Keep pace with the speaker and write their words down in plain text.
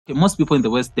most people in the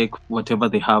West take whatever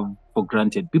they have for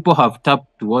granted. People have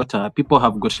tapped water, people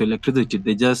have got electricity.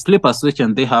 They just flip a switch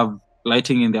and they have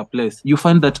lighting in their place. You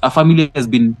find that a family has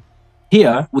been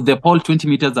here with their pole 20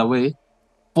 meters away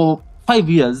for 5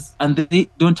 years and they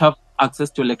don't have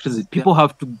access to electricity. People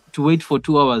have to wait for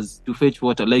 2 hours to fetch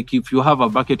water. Like if you have a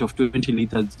bucket of 20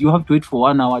 liters, you have to wait for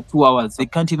 1 hour, 2 hours. They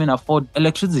can't even afford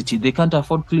electricity. They can't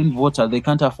afford clean water. They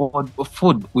can't afford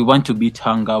food. We want to beat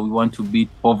hunger. We want to beat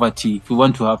poverty. If we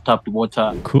want to have tapped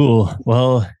water. Cool.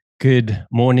 Well, good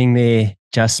morning there,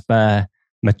 Jusper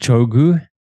Machogu.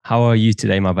 How are you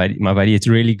today, my buddy? My buddy, it's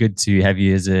really good to have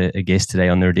you as a guest today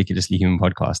on the Ridiculously Human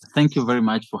podcast. Thank you very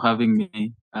much for having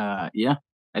me.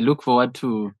 I look forward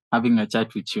to having a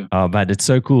chat with you. Oh, but it's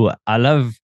so cool. I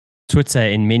love Twitter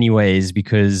in many ways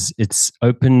because it's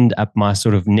opened up my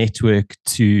sort of network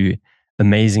to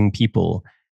amazing people.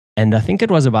 And I think it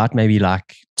was about maybe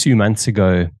like 2 months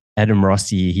ago, Adam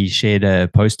Rossi, he shared a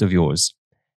post of yours.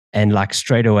 And like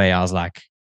straight away, I was like,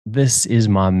 this is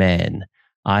my man.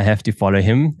 I have to follow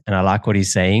him and I like what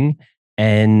he's saying.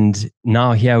 And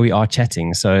now here we are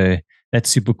chatting. So that's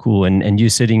super cool. And you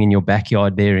sitting in your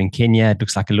backyard there in Kenya. It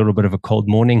looks like a little bit of a cold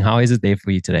morning. How is it there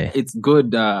for you today? It's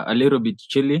good. A little bit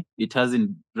chilly. It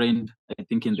hasn't rained, I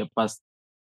think, in the past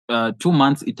 2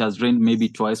 months. It has rained maybe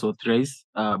twice or thrice.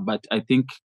 But I think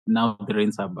now the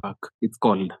rains are back. It's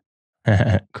cold.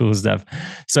 Cool stuff.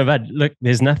 So, but look,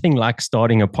 there's nothing like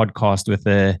starting a podcast with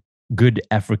a good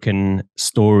African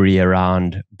story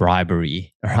around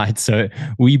bribery, right? So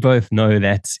we both know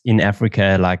that in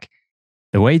Africa, like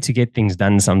the way to get things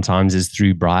done sometimes is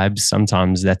through bribes.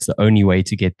 Sometimes that's the only way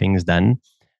to get things done.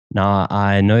 Now,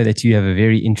 I know that you have a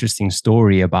very interesting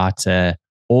story about an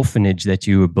orphanage that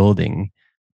you were building,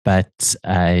 but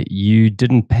you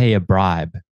didn't pay a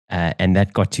bribe. And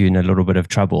that got you in a little bit of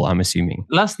trouble, I'm assuming.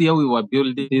 Last year, we were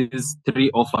building these 3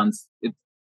 orphans. It's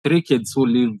 3 kids who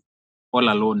live all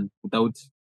alone without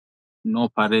no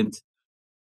parent,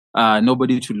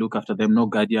 nobody to look after them, no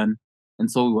guardian. And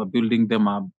so we were building them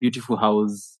a beautiful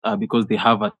house because they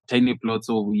have a tiny plot.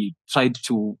 So we tried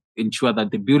to ensure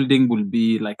that the building will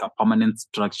be like a permanent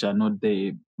structure, not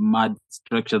the mud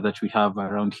structure that we have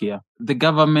around here. The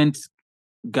government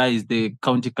guys, the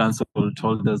county council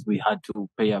told us we had to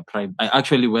pay a bribe. I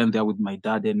actually went there with my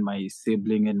dad and my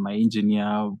sibling and my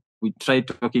engineer. We tried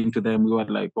talking to them. We were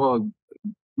like, oh,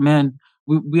 man,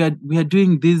 we are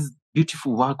doing this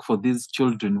beautiful work for these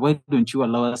children. Why don't you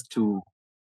allow us to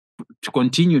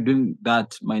continue doing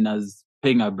that minus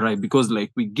paying a bribe? Because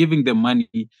like we're giving them money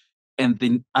and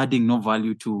then adding no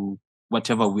value to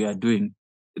whatever we are doing.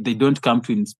 They don't come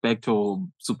to inspect or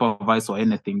supervise or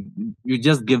anything. You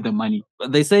just give them money.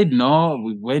 But they said no.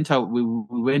 We went out. We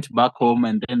went back home,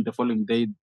 and then the following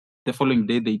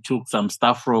day they took some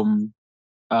stuff from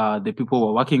the people who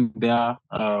were working there,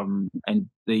 and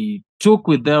they took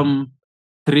with them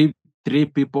three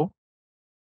people.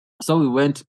 So we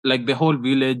went, like the whole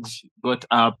village got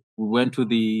up. We went to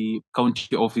the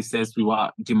county offices. We were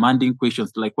demanding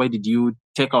questions like, why did you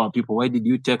take our people? Why did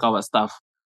you take our stuff?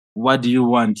 What do you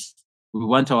want? We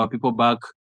want our people back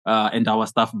and our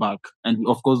staff back. And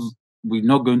of course, we're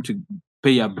not going to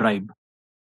pay a bribe.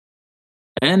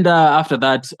 And after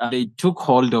that, they took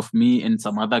hold of me and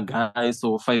some other guys.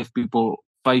 So 5 people,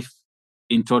 5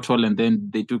 in total. And then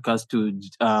they took us to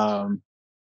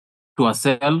a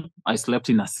cell. I slept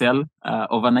in a cell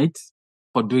overnight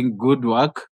for doing good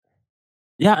work.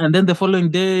 Yeah, and then the following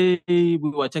day we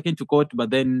were taken to court, but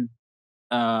then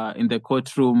in the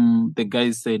courtroom the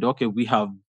guys said, "Okay, we have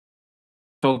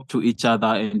talked to each other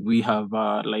and we have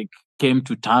like came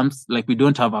to terms. Like we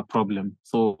don't have a problem."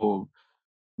 So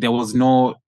there was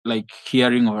no like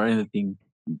hearing or anything.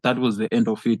 That was the end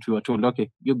of it. We were told,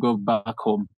 okay, you go back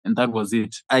home. And that was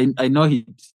it. I know it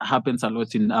happens a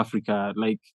lot in Africa.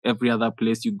 Like every other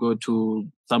place you go to,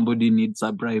 somebody needs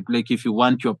a bribe. Like if you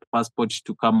want your passport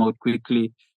to come out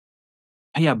quickly,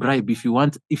 pay a bribe if you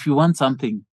want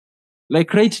something.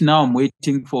 Like right now, I'm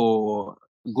waiting for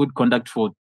good conduct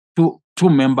for two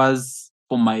members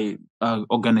for my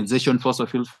organization, Fossil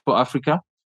Fuels for Africa.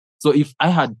 So if I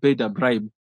had paid a bribe,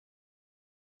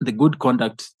 the good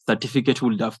conduct certificate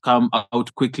would have come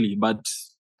out quickly. But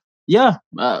yeah,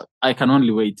 I can only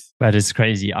wait. But it's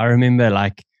crazy. I remember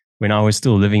like when I was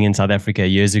still living in South Africa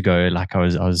years ago, like I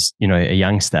was a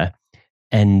youngster.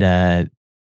 And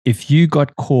if you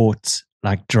got caught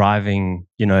like driving,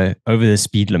 over the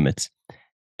speed limit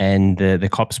and the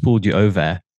cops pulled you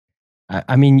over,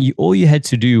 I mean, all you had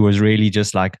to do was really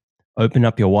just like open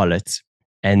up your wallet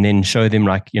and then show them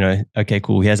like, okay,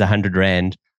 cool, here's 100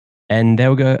 Rand. And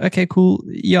they'll go, okay, cool.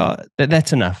 Yeah,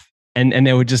 that's enough. and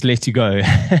they would just let you go.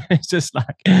 It's just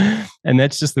like, and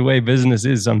that's just the way business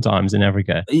is sometimes in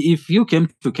Africa. If you came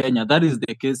to Kenya, that is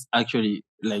the case actually.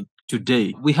 Like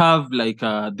today, we have like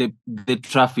the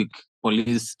traffic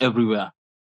police everywhere.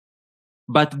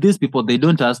 But these people, they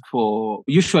don't ask for.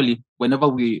 Usually, whenever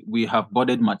we have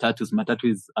boarded matatus,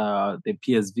 matatu is the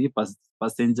PSV,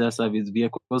 passenger service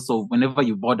vehicle. So whenever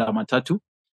you board a matatu,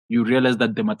 you realize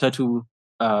that the matatu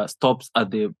stops at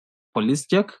the police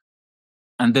check,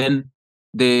 and then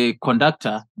the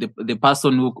conductor, the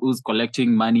person who's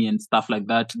collecting money and stuff like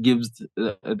that, gives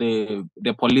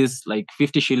the police like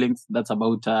 50 shillings. That's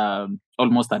about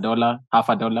almost $1, half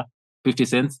a dollar, 50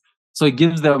 cents. So he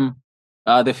gives them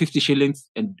the 50 shillings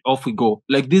and off we go.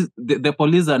 Like this, the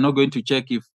police are not going to check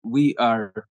if we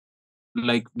are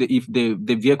like if the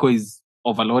vehicle is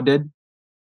overloaded.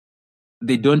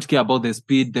 They don't care about the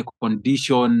speed, the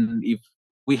condition. If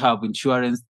we have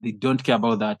insurance, they don't care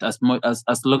about that. As much as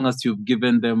long as you've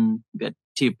given them the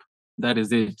tip, that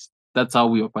is it. That's how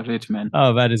we operate, man.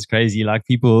 Oh, that is crazy. Like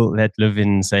people that live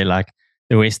in, say, like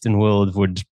the Western world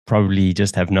would probably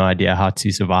just have no idea how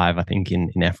to survive, I think, in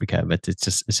Africa. But it's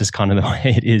just kind of the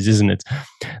way it is, isn't it?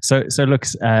 So look,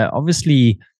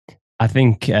 obviously, I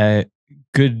think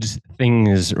good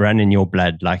things run in your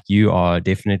blood. Like you are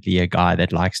definitely a guy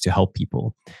that likes to help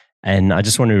people. And I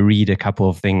just want to read a couple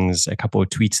of things, a couple of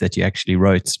tweets that you actually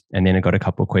wrote, and then I got a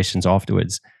couple of questions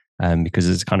afterwards, because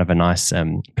it's kind of a nice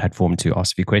platform to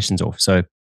ask a few questions off. So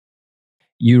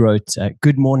you wrote,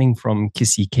 "Good morning from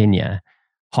Kissy, Kenya.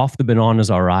 Half the bananas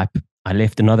are ripe. I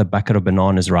left another bucket of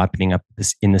bananas ripening up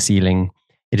in the ceiling.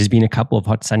 It has been a couple of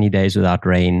hot sunny days without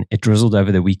rain. It drizzled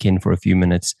over the weekend for a few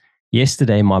minutes.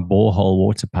 Yesterday, my borehole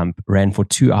water pump ran for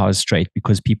 2 hours straight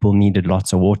because people needed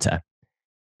lots of water."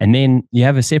 And then you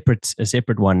have a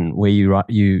separate one where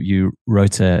you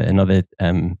wrote another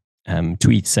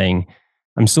tweet saying,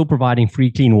 "I'm still providing free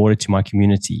clean water to my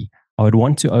community. I would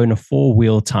want to own a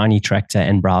 4-wheel tiny tractor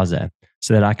and browser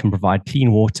so that I can provide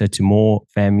clean water to more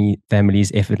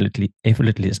families effortlessly.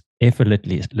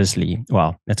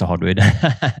 Wow, that's a hard word.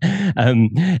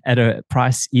 At a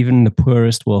price even the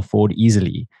poorest will afford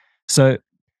easily." So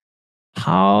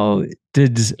how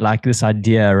did like this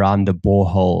idea around the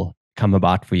borehole come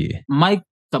about for you? My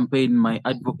campaign, my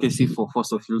advocacy for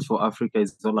fossil fuels for Africa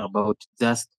is all about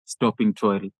just stopping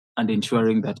toil and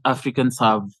ensuring that Africans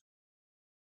have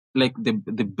like the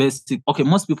basic. Okay,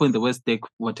 most people in the West take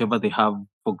whatever they have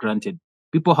for granted.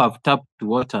 People have tapped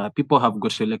water, people have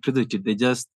got electricity. They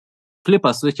just flip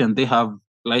a switch and they have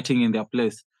lighting in their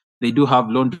place. They do have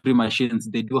laundry machines,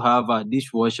 they do have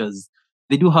dishwashers,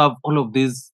 they do have all of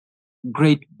these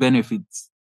great benefits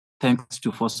thanks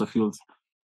to fossil fuels.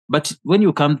 But when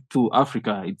you come to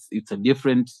Africa, it's a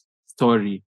different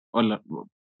story, or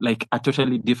like a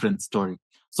totally different story.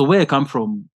 So where I come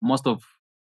from,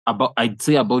 I'd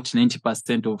say about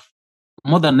 90% of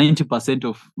more than 90%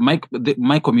 of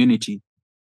my community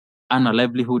earn a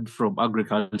livelihood from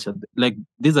agriculture. Like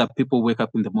these are people who wake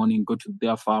up in the morning, go to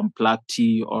their farm, pluck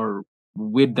tea, or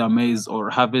weed their maize, or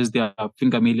harvest their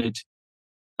finger millet,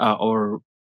 or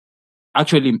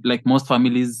actually, like most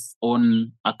families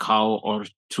own a cow or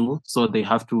two, so they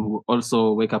have to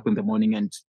also wake up in the morning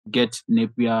and get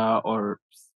napier or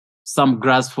some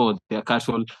grass for their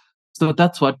cattle. So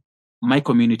that's what my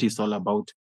community is all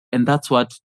about, and that's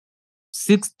what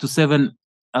 6 to 7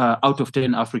 out of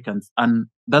 10 Africans, and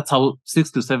that's how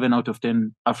 6 to 7 out of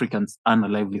 10 Africans earn a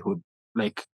livelihood.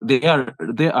 Like they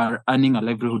are earning a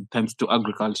livelihood thanks to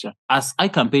agriculture. As I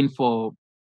campaign for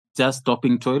just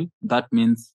stopping toil, that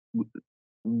means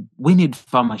we need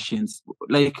farm machines.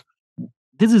 Like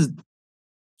this is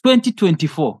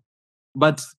 2024,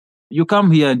 but you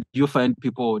come here and you find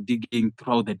people digging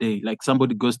throughout the day. Like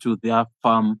somebody goes to their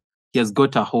farm, he has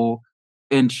got a hoe,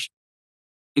 and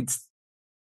it's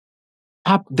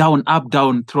up down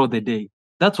throughout the day.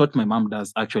 That's what my mom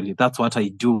does. Actually, that's what I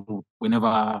do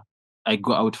whenever I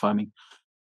go out farming.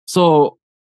 So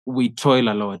we toil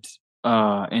a lot,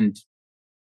 and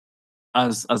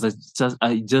as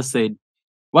I just said,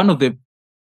 one of the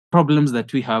problems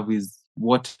that we have is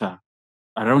water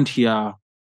around here.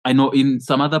 I know in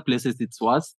some other places it's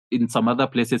worse. In some other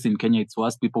places in Kenya it's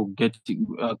worse. People get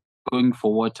going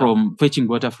for water from fetching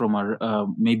water from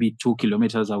maybe 2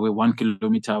 kilometers away, 1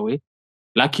 kilometer away.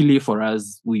 Luckily for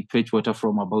us, we fetch water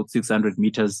from about 600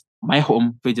 meters. My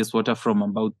home fetches water from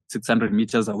about 600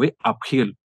 meters away uphill.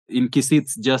 In Kisii,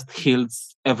 it's just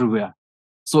hills everywhere.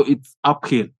 So it's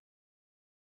uphill.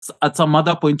 At some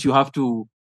other point, you have to,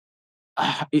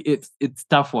 it's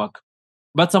tough work.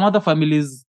 But some other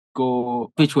families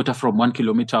go fetch water from 1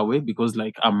 kilometer away because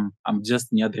like I'm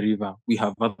just near the river. We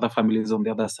have other families on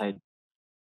the other side.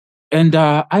 And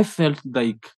I felt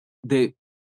like the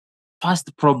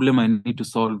first problem I need to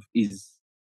solve is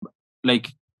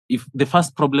like, if the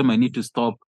first problem I need to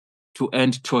stop to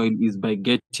end toil is by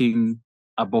getting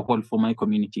a borehole for my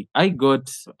community. I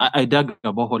dug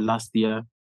a borehole last year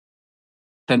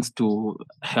thanks to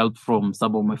help from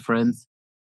some of my friends.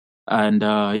 And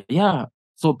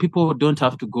so people don't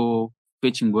have to go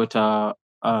fetching water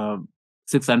uh,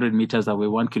 600 meters away,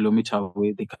 1 kilometer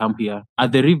away. They come here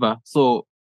at the river. So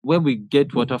where we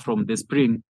get water from the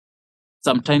spring,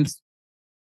 sometimes,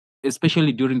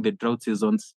 especially during the drought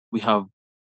seasons, we have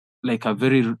like a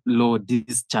very low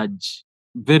discharge,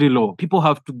 very low. People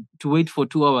have to wait for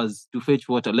 2 hours to fetch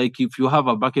water. Like if you have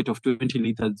a bucket of 20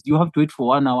 liters, you have to wait for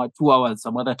 1 hour, 2 hours,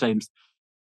 some other times.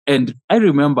 And I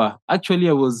remember, actually,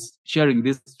 I was sharing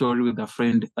this story with a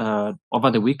friend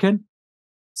over the weekend.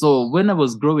 So when I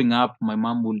was growing up, my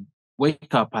mom would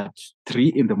wake up at 3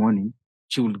 in the morning.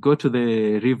 She would go to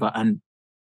the river, and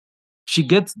she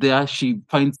gets there. She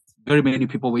finds very many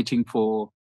people waiting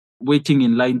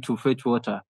in line to fetch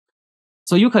water.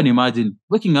 So you can imagine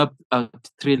waking up at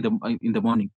 3 in the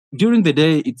morning. During the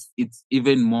day, it's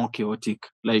even more chaotic.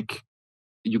 Like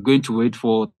you're going to wait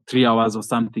for 3 hours or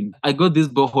something. I got this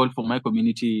borehole for my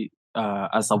community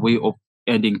as a way of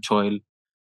ending toil.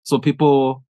 So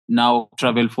people now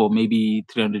travel for maybe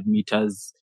 300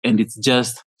 meters, and it's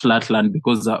just flat land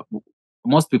because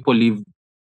most people live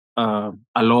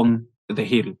along the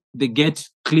hill. They get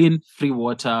clean, free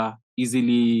water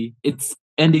easily. It's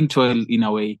ending toil in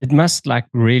a way. It must like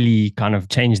really kind of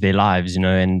change their lives,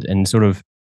 and sort of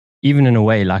even in a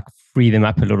way like free them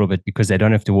up a little bit because they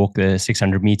don't have to walk the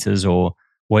 600 meters or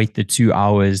wait the 2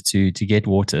 hours to get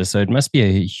water. So it must be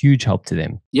a huge help to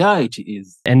them. Yeah, it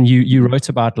is. And you wrote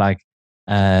about like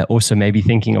also maybe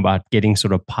thinking about getting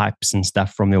sort of pipes and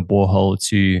stuff from your borehole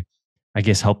to, I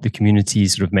guess, help the community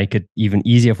sort of make it even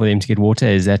easier for them to get water.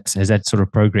 Has that sort of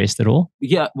progressed at all?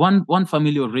 Yeah, one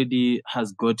family already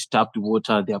has got tapped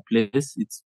water at their place.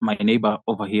 It's my neighbor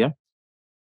over here.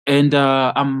 And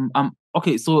I'm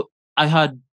okay. So I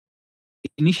had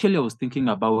initially, I was thinking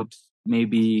about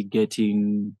maybe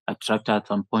getting a tractor at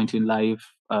some point in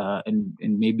life, and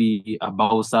maybe a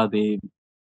Bowser, the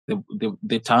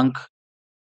tank.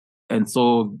 And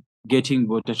so getting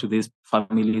water to these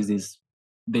families is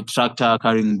the tractor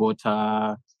carrying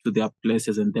water to their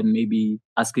places, and then maybe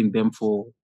asking them for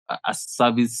a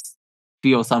service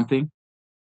fee or something.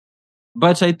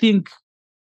 But I think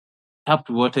tapped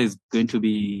water is going to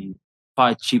be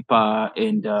far cheaper,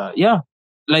 and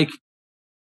like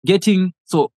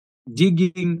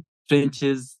digging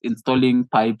trenches, installing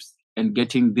pipes, and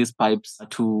getting these pipes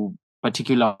to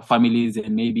particular families,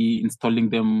 and maybe installing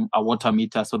them a water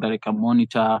meter so that I can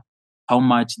monitor how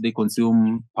much they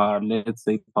consume per, let's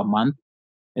say, per month,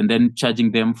 and then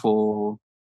charging them for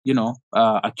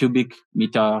a cubic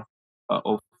meter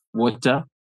of water.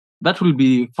 That will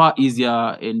be far easier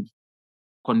and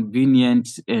convenient,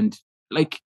 and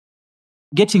like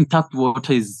getting tapped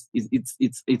water is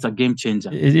it's a game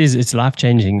changer. It is. It's life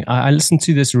changing. I listened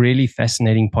to this really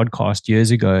fascinating podcast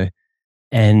years ago,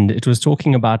 and it was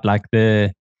talking about like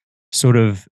the sort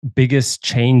of biggest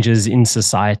changes in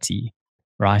society,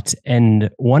 right? And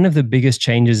one of the biggest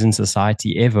changes in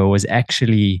society ever was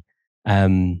actually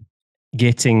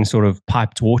getting sort of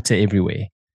piped water everywhere.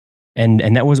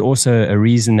 And that was also a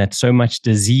reason that so much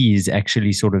disease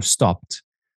actually sort of stopped,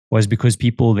 was because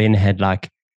people then had like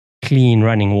clean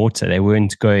running water. They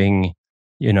weren't going,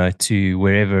 to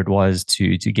wherever it was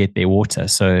to get their water.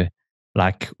 So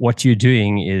like what you're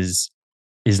doing is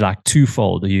like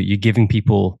twofold. You're giving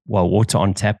people, well, water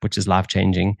on tap, which is life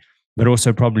changing, but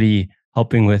also probably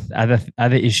helping with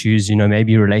other issues,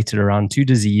 maybe related around to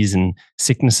disease and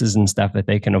sicknesses and stuff that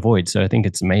they can avoid. So I think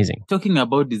it's amazing. Talking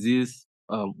about disease,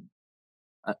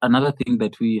 another thing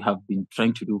that we have been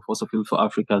trying to do, Fossil Fuel for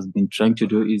Africa has been trying to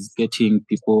do, is getting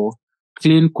people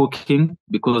clean cooking,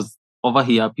 because over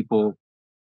here people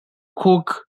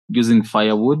cook using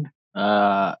firewood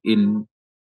in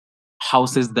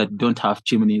houses that don't have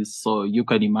chimneys. So you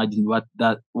can imagine what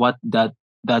that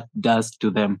does to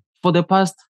them. For the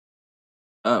past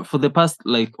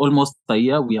like almost a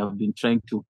year, we have been trying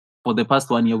to. For the past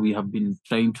 1 year, we have been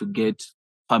trying to get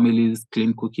families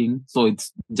clean cooking. So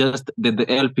it's just the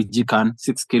LPG can,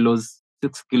 6 kilos.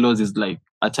 6 kilos is like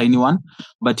a tiny one,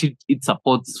 but it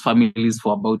supports families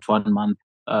for about 1 month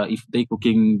if they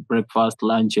cooking breakfast,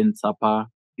 lunch, and supper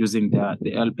using the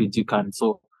LPG can.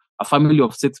 So a family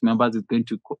of 6 members is going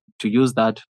to use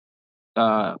that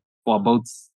for about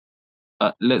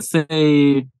let's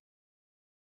say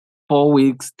 4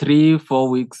 weeks, 3, 4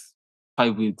 weeks,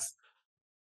 5 weeks.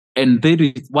 And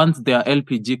once their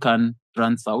LPG can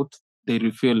runs out, they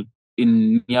refill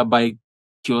in nearby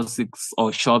kiosks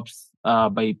or shops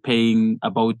by paying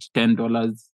about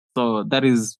 $10. So that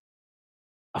is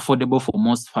affordable for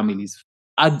most families.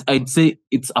 I'd say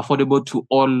it's affordable to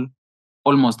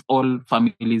almost all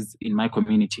families in my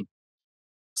community.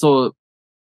 So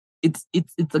it's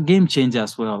a game changer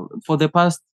as well. For the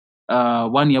past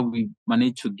 1 year, we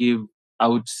managed to give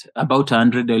out about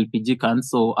 100 LPG cans,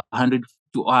 so 100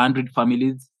 to 100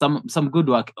 families. Some good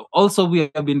work. Also, we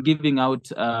have been giving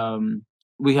out.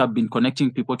 We have been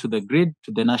connecting people to the grid,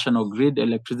 to the national grid,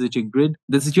 electricity grid.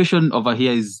 The situation over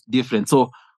here is different.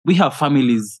 So we have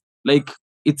families like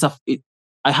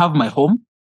I have my home.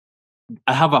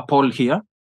 I have a pole here.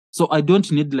 So I don't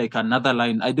need like another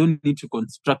line. I don't need to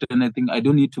construct anything. I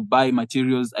don't need to buy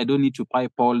materials. I don't need to buy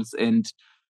poles and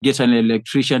get an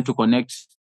electrician to connect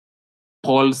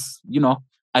poles.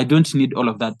 I don't need all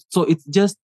of that. So it's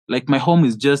just like my home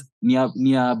is just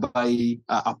nearby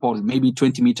a pole, maybe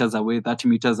 20 meters away, 30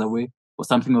 meters away, or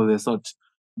something of the sort.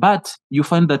 But you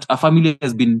find that a family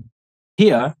has been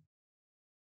here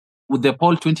with the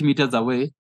pole 20 meters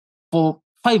away for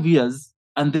 5 years,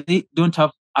 and they don't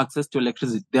have access to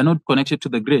electricity. They're not connected to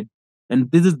the grid. And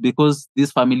this is because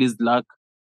these families lack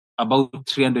about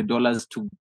 $300 to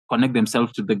connect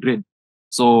themselves to the grid.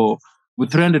 So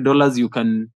with $300, you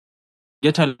can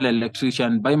get an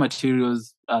electrician, buy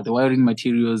materials, the wiring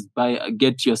materials,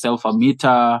 get yourself a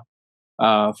meter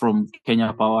from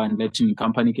Kenya Power and Lighting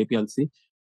Company, KPLC,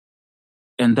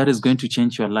 and that is going to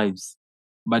change your lives.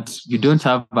 But you don't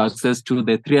have access to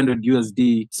the 300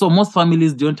 USD. So most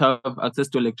families don't have access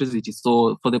to electricity.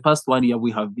 So for the past 1 year,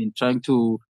 we have been trying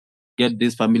to get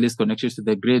these families connected to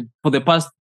the grid. For the past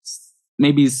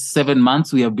maybe 7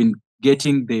 months, we have been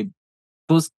getting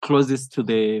those closest to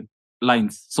the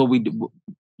lines. So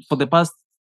for the past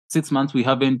 6 months, we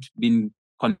haven't been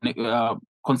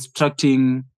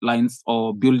constructing lines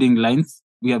or building lines.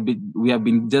 We have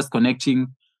been just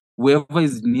connecting whoever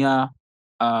is near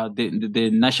the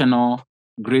national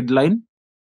grid line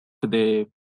to the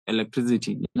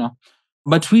electricity.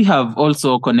 But we have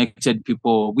also connected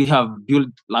people. We have built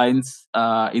lines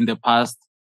in the past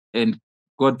and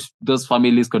got those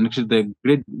families connected to the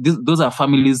grid. Those are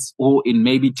families who in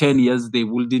maybe 10 years they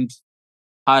wouldn't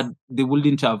have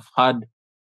had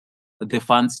the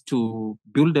funds to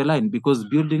build a line, because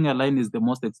building a line is the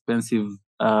most expensive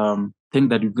thing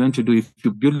that you're going to do. If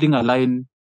you're building a line,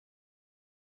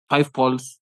 5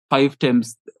 poles, 5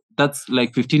 times, that's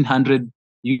like 1,500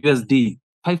 USD.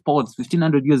 5 poles,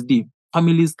 1,500 USD.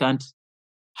 Families can't.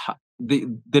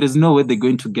 There is no way they're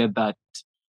going to get that.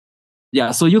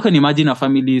 Yeah, so you can imagine a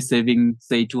family saving,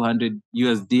 say, 200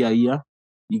 USD a year,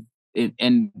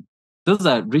 and those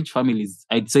are rich families.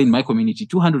 I'd say in my community,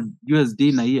 200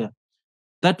 USD in a year.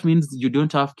 That means you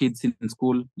don't have kids in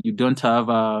school. You don't have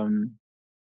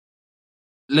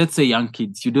let's say young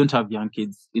kids. You don't have young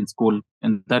kids in school,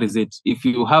 and that is it. If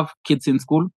you have kids in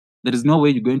school, there is no way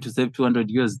you're going to save 200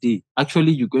 USD.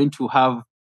 Actually, you're going to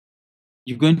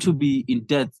be in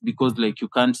debt, because like you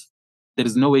can't. There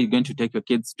is no way you're going to take your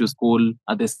kids to school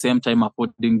at the same time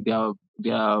affording their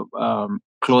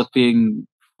clothing,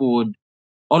 food,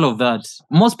 all of that.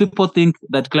 Most people think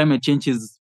that climate change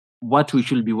is what we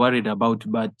should be worried about,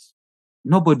 but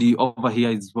nobody over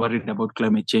here is worried about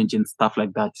climate change and stuff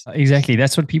like that. Exactly.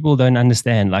 That's what people don't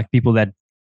understand. Like people that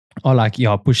are like,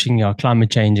 yeah, pushing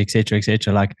climate change, etc.,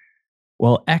 etc. Like,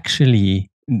 well, actually,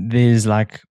 there's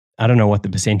like, I don't know what the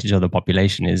percentage of the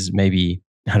population is, maybe,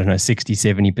 I don't know, 60,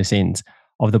 70%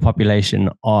 of the population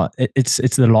it's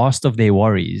the last of their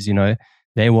worries.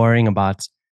 They're worrying about,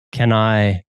 can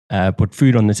I put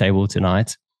food on the table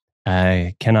tonight?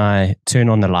 Can I turn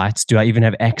on the lights? Do I even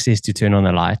have access to turn on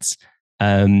the lights?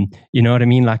 You know what I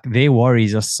mean? Like their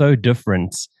worries are so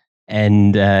different.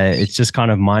 And it's just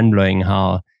kind of mind blowing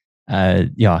how,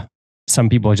 some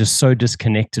people are just so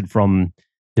disconnected from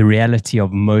the reality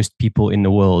of most people in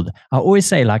the world. I always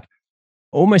say, like,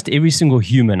 almost every single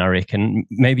human, I reckon,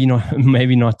 maybe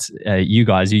not you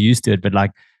guys, you're used to it, but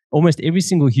like almost every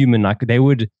single human, like they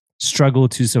would struggle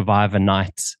to survive a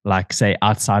night, like say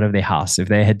outside of their house. If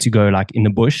they had to go like in the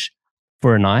bush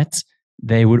for a night,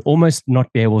 they would almost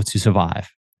not be able to survive,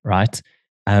 right?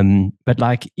 But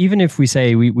like, even if we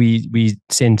say we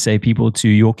send, say, people to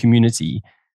your community,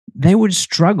 they would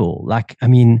struggle. Like, I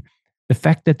mean, the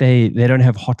fact that they don't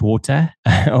have hot water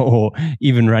or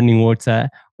even running water,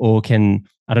 or can,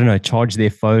 I don't know, charge their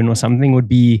phone or something, would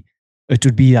be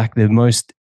like the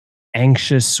most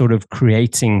anxious sort of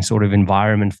creating sort of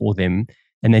environment for them,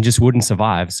 and they just wouldn't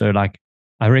survive. So like,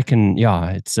 I reckon,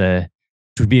 yeah, it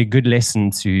would be a good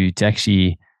lesson to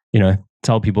actually,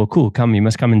 tell people, cool, come, you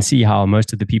must come and see how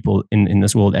most of the people in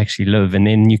this world actually live. And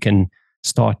then you can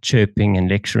start chirping and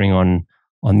lecturing on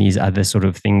these other sort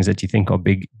of things that you think are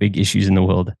big issues in the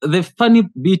world. The funny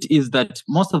bit is that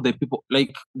most of the people,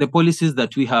 like the policies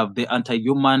that we have, the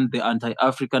anti-human, the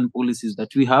anti-African policies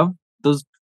that we have, those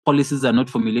policies are not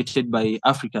formulated by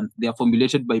Africans. They are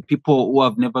formulated by people who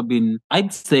have never been,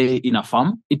 I'd say, in a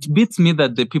farm. It beats me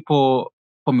that the people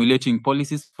formulating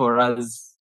policies for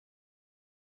us,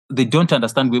 they don't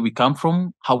understand where we come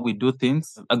from, how we do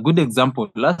things. A good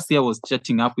example, last year I was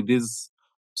chatting up with this.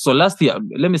 So last year,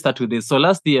 let me start with this. So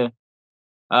last year,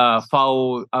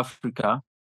 FAO Africa,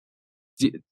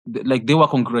 like they were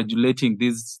congratulating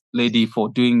this lady for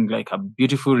doing like a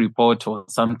beautiful report or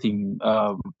something,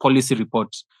 policy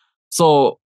report.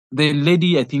 So the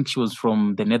lady, I think she was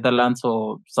from the Netherlands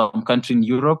or some country in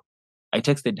Europe. I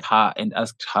texted her and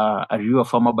asked her, are you a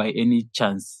farmer by any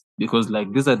chance? Because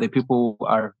like these are the people who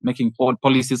are making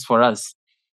policies for us.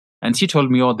 And she told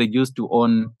me, oh, they used to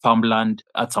own farmland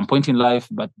at some point in life,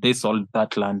 but they sold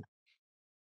that land.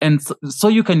 And so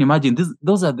you can imagine,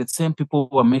 those are the same people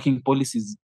who are making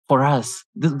policies for us.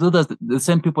 Those are the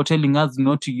same people telling us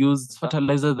not to use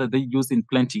fertilizer that they use in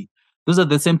plenty. Those are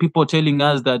the same people telling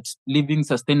us that living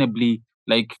sustainably,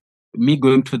 like me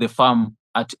going to the farm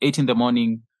at 8 in the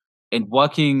morning and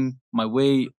working my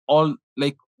way,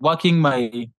 working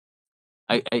my,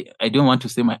 I don't want to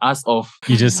say my ass off.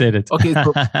 You just said it. Okay,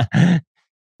 so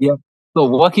yeah. So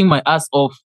working my ass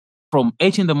off from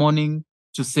 8 in the morning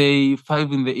to say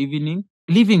 5 in the evening,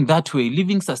 living that way,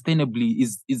 living sustainably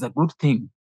is a good thing.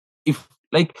 If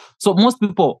like, so most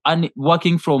people are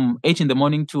working from 8 in the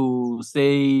morning to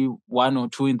say 1 or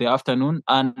 2 in the afternoon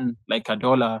and like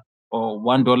 $1 or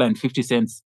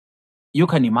 $1.50. You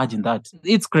can imagine that.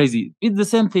 It's crazy. It's the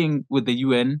same thing with the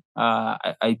UN.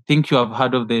 I think you have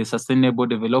heard of the Sustainable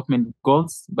Development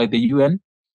Goals by the UN.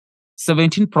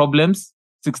 17 problems,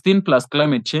 16 plus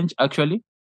climate change, actually.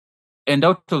 And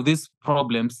out of these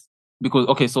problems, because,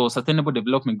 okay, so sustainable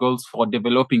development goals for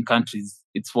developing countries,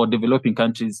 it's for developing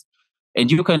countries. And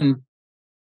you can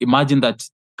imagine that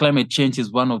climate change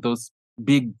is one of those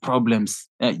big problems.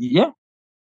 Yeah,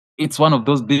 it's one of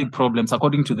those big problems,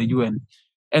 according to the UN.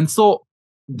 And so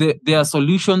there are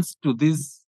solutions to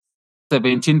these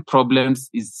 17 problems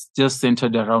is just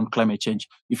centered around climate change.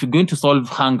 If you're going to solve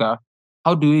hunger,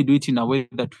 how do we do it in a way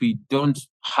that we don't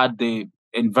hurt the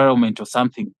environment or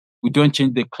something? We don't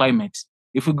change the climate.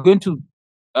 If we're going to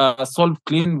solve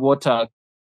clean water,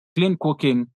 clean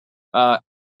cooking,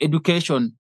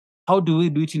 education, how do we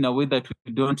do it in a way that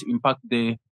we don't impact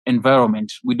the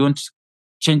environment? We don't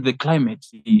change the climate.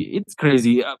 It's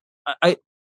crazy.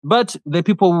 But the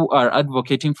people who are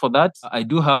advocating for that, I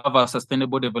do have a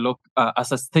sustainable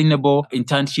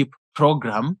internship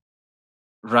program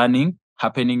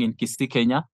happening in Kisii,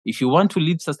 Kenya. If you want to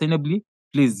live sustainably,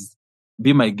 please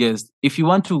be my guest. If you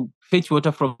want to fetch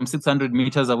water from 600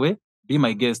 meters away, be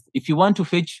my guest. If you want to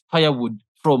fetch firewood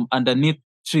from underneath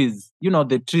trees,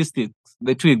 the tree sticks,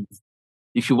 the twigs.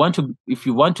 If you want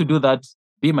to do that,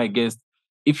 be my guest.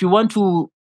 If you want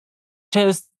to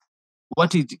test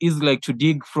what it is like to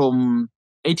dig from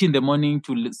 8 in the morning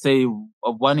to say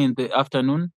 1 in the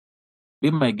afternoon, be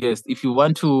my guest. If you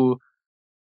want to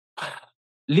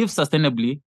live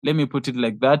sustainably, let me put it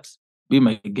like that, be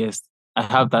my guest. I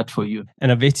have that for you.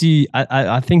 And I bet you,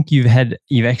 I think you've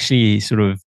actually sort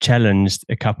of challenged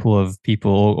a couple of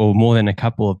people, or more than a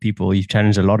couple of people. You've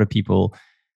challenged a lot of people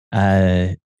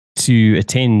to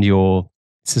attend your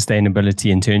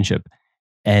sustainability internship.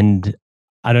 And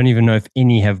I don't even know if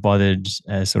any have bothered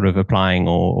sort of applying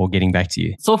or getting back to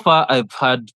you. So far, I've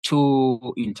had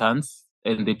 2 interns,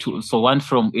 and so one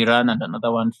from Iran and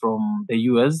another one from the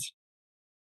US.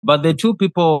 But the 2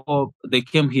 people, they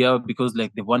came here because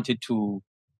like they wanted to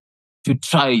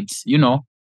try it.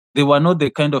 They were not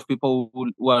the kind of people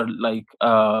who are like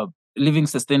living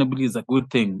sustainably is a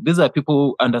good thing. These are people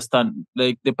who understand.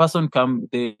 Like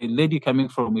the lady coming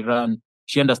from Iran,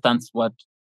 she understands what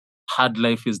hard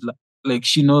life is like. Like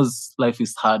she knows life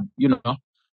is hard.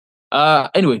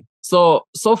 Anyway, so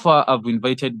far I've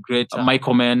invited great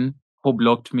Michael Men who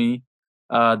blocked me.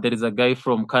 There is a guy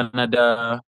from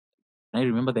Canada. I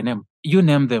remember the name. You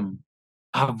name them.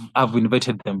 I've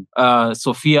invited them.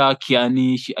 Sophia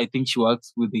Kiani, I think she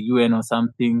works with the UN or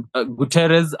something.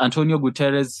 Antonio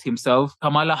Guterres himself.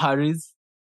 Kamala Harris.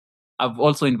 I've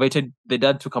also invited the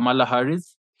dad to Kamala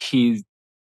Harris. He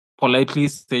politely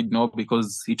said no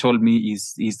because he told me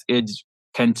his age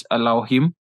can't allow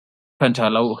him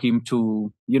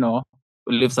to,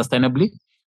 live sustainably.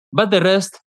 But the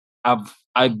rest,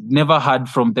 I've never heard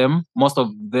from them. Most of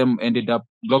them ended up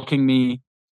blocking me.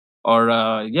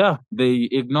 or they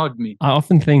ignored me. I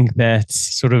often think that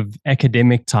sort of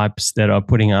academic types that are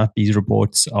putting out these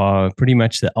reports are pretty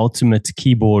much the ultimate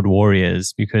keyboard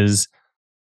warriors, because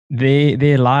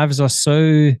their lives are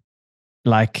so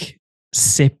like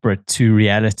separate to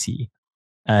reality.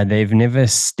 They've never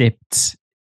stepped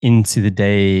into the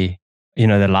day,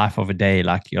 the life of a day,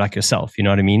 like yourself. You know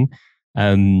what I mean?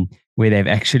 Where they've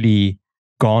actually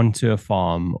gone to a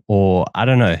farm, or I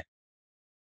don't know,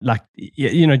 like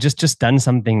just done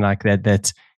something like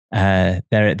that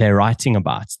they're writing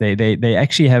about. They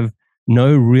actually have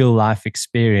no real life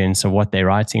experience of what they're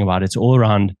writing about. It's all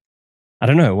around, I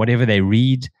don't know, whatever they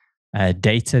read,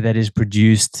 data that is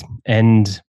produced,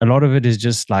 and a lot of it is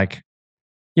just like,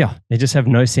 yeah, they just have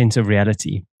no sense of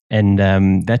reality.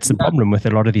 And that's the problem with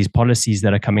a lot of these policies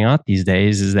that are coming out these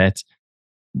days, is that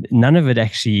none of it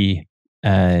actually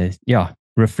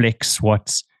reflects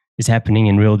what is happening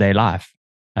in real day life.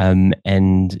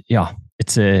 And yeah,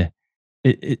 it's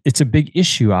a big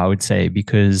issue, I would say,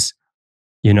 because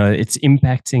it's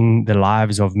impacting the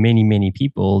lives of many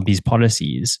people, these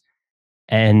policies.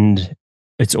 And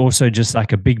it's also just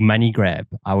like a big money grab,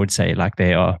 I would say. Like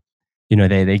they are,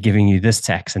 they're giving you this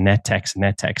tax and that tax and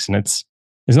that tax, and it's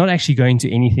not actually going to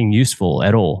anything useful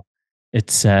at all.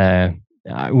 It's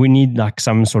we need like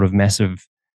some sort of massive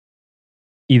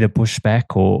either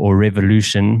pushback or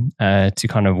revolution to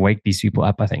kind of wake these people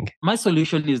up, I think. My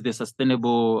solution is the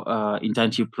sustainable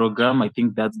internship program. I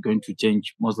think that's going to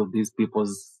change most of these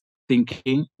people's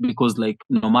thinking, because like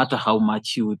no matter how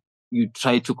much you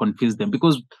try to confuse them,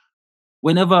 because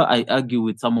whenever I argue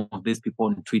with some of these people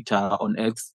on Twitter, on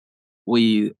X,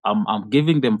 I'm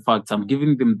giving them facts, I'm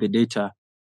giving them the data,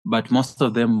 but most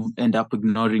of them end up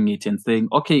ignoring it and saying,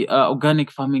 okay,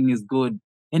 organic farming is good.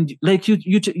 And like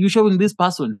you showing this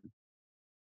person,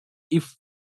 if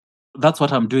that's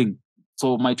what I'm doing.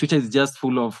 So my Twitter is just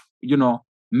full of,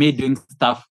 me doing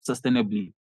stuff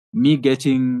sustainably, me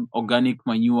getting organic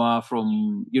manure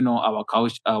from, our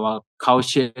cow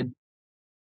shed,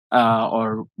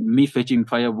 or me fetching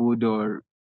firewood, or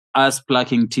us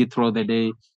plucking tea throughout the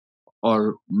day,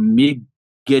 or me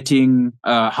getting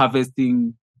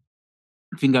harvesting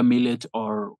finger millet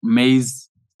or maize,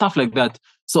 stuff like that.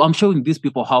 So I'm showing these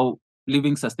people how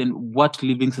what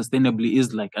living sustainably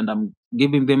is like, and I'm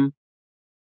giving them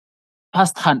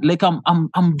past hand, like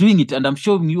I'm doing it, and I'm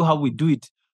showing you how we do it,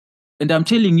 and I'm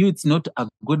telling you it's not a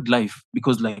good life,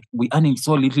 because like we earning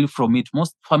so little from it.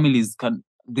 Most families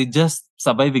they just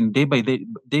surviving day by day,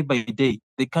 day by day.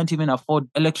 They can't even afford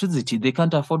electricity, they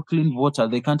can't afford clean water,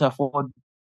 they can't afford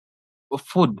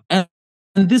food, and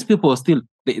these people still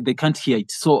they can't hear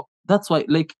it. So that's why,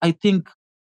 like, I think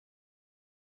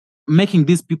making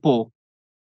these people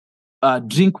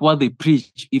drink what they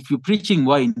preach. If you're preaching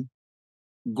wine,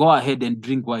 go ahead and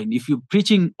drink wine. If you're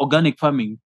preaching organic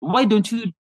farming, why don't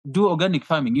you do organic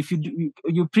farming? If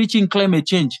you're preaching climate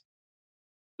change,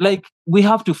 like, we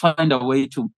have to find a way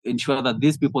to ensure that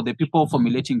these people, the people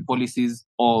formulating policies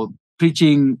or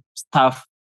preaching stuff,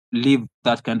 live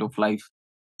that kind of life.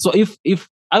 So if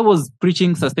I was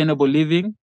preaching sustainable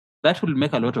living, that will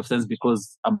make a lot of sense,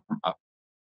 because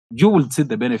you will see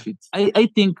the benefits. I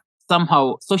think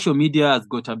somehow social media has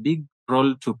got a big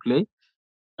role to play,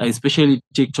 especially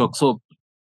TikTok. So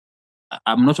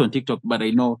I'm not on TikTok, but I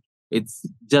know it's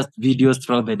just videos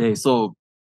throughout the day. So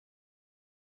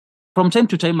from time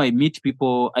to time, I meet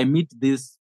people. I meet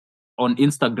this on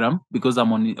Instagram, because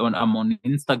I'm on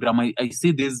Instagram. I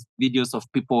see these videos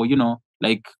of people,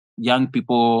 like young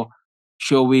people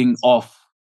showing off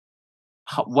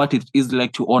what it is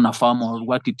like to own a farm, or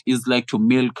what it is like to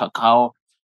milk a cow.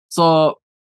 So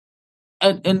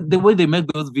and the way they make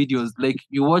those videos, like,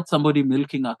 you watch somebody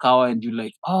milking a cow and you're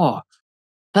like, oh,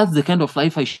 that's the kind of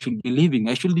life I should be living.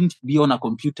 I shouldn't be on a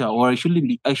computer, or I shouldn't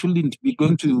be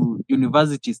going to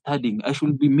university studying. I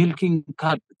should be milking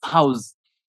cows.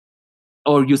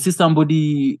 Or you see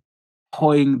somebody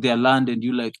hoeing their land and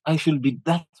you're like, that's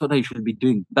what I should be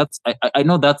doing. I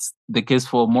know that's the case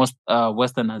for most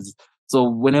Westerners. So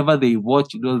whenever they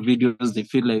watch those videos, they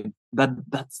feel like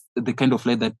that's the kind of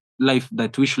life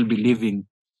that we should be living.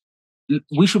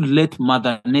 We should let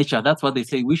Mother Nature, that's what they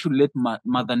say, we should let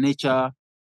Mother Nature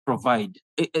provide.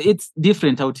 It's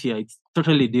different out here. It's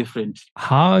totally different.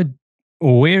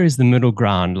 Where is the middle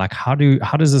ground? Like, how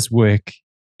does this work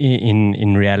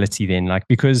in reality then? Like,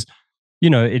 because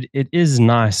it is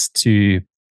nice to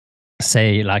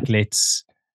say, like, let's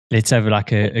have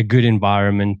like a good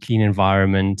environment, clean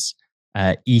environment,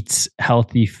 eat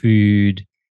healthy food,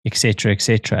 etc.,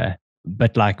 etc.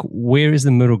 But like, where is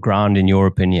the middle ground in your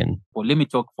opinion? Well, let me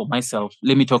talk for myself.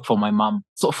 Let me talk for my mom.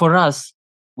 So for us,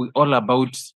 we're all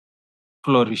about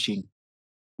flourishing.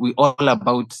 We're all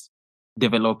about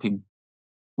developing.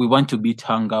 We want to beat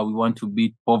hunger. We want to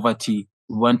beat poverty.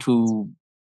 We want to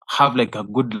have like a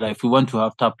good life. We want to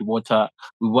have tapped water.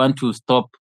 We want to stop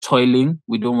toiling.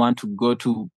 We don't want to go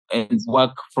to and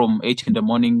work from 8 in the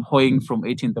morning, hoeing from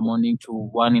 8 in the morning to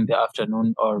 1 in the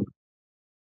afternoon, or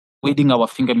weeding our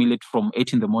finger millet from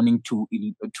 8 in the morning to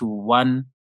 1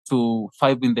 to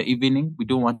 5 in the evening. We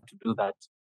don't want to do that.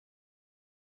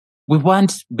 We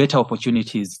want better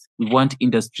opportunities. We want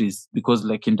industries, because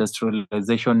like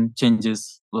industrialization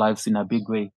changes lives in a big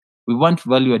way. We want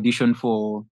value addition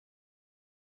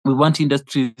we want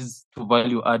industries to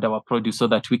value add our produce so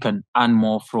that we can earn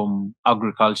more from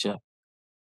agriculture.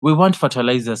 We want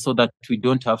fertilizers so that we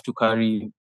don't have to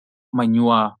carry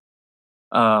manure,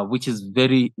 which is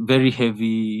very, very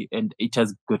heavy and it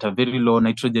has got a very low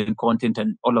nitrogen content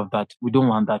and all of that. We don't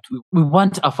want that. We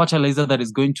want a fertilizer that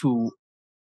is going to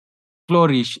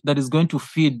flourish, that is going to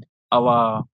feed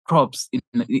our crops in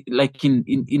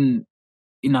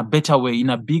a better way,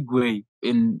 in a big way.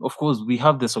 And of course, we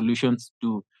have the solutions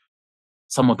to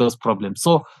some of those problems.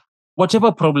 So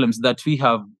whatever problems that we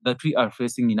are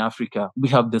facing in Africa, we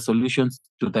have the solutions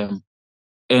to them.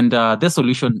 And the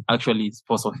solution actually is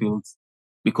fossil fuels,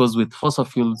 because with fossil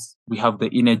fuels, we have the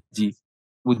energy.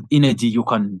 With energy, you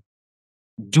can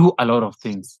do a lot of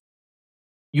things.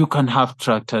 You can have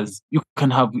tractors, you can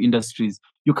have industries,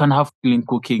 you can have clean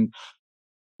cooking,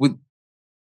 with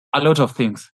a lot of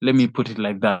things. Let me put it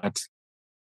like that.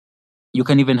 You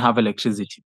can even have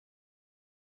electricity.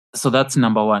 So that's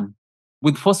number one.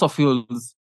 With fossil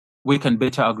fuels, we can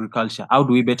better agriculture. How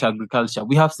do we better agriculture?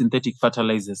 We have synthetic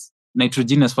fertilizers,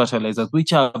 nitrogenous fertilizers,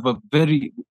 which have a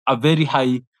very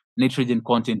high nitrogen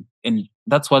content, and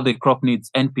that's what the crop needs,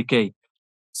 NPK.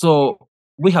 So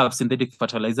we have synthetic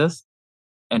fertilizers,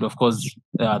 and of course,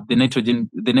 the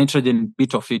nitrogen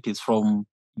bit of it is from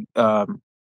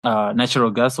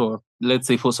natural gas, or let's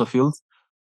say fossil fuels.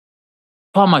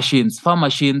 Farm machines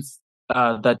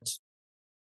that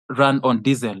run on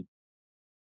diesel.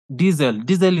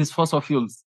 Diesel is fossil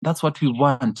fuels. That's what we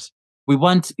want. We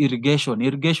want irrigation,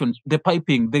 the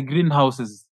piping, the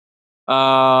greenhouses.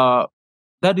 That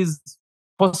is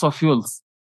fossil fuels.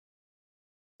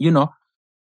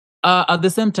 At the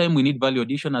same time, we need value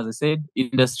addition, as I said,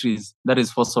 industries. That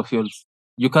is fossil fuels.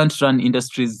 You can't run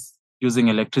industries using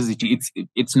electricity.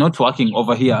 It's not working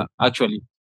over here, actually.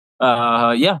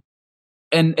 Yeah.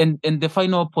 And the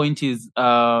final point is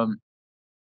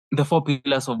the 4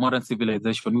 pillars of modern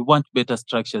civilization. We want better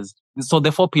structures. So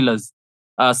the 4 pillars,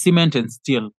 cement and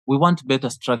steel. We want better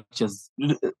structures,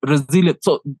 resilient.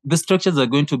 So the structures are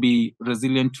going to be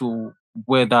resilient to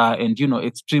weather and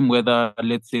extreme weather.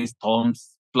 Let's say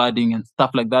storms, flooding, and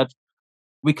stuff like that.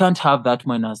 We can't have that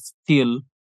minus steel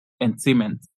and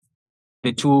cement.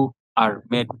 The two are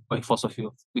made by fossil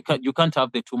fuels. You can't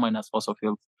have the two minus fossil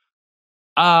fuels.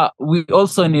 We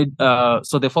also need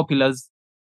so the 4 pillars.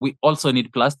 We also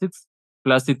need plastics.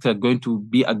 Plastics are going to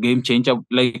be a game changer.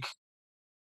 Like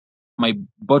my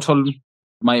bottle,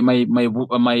 my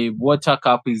water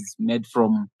cup is made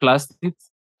from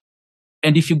plastics.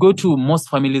 And if you go to most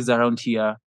families around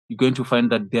here, you're going to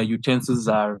find that their utensils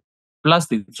are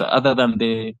plastics, other than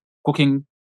the cooking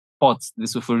pots, the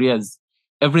sufurias.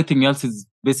 Everything else is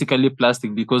basically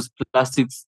plastic, because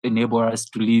plastics enable us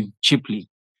to live cheaply.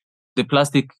 The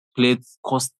plastic plates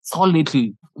cost so little.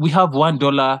 We have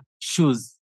 $1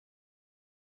 shoes.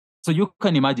 So you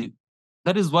can imagine,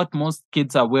 that is what most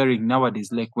kids are wearing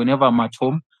nowadays. Like whenever I'm at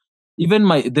home, even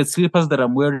the slippers that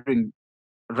I'm wearing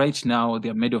right now,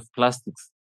 they're made of plastics.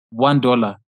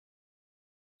 $1.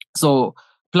 So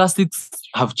plastics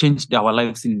have changed our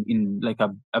lives in like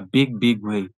a big, big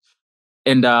way.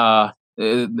 And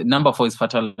number 4 is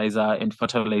fertilizer, and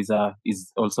fertilizer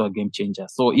is also a game changer.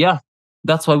 So yeah,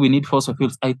 that's why we need fossil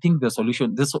fuels. I think the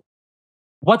solution,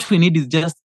 what we need is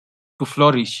just to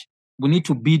flourish. We need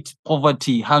to beat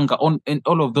poverty, hunger, and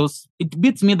all of those. It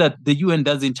beats me that the UN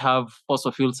doesn't have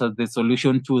fossil fuels as the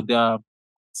solution to their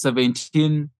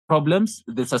 17 problems,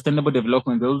 the Sustainable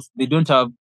Development Goals. They don't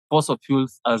have fossil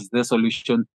fuels as the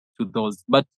solution to those.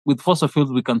 But with fossil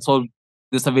fuels, we can solve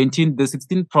the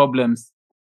 16 problems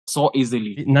so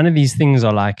easily. None of these things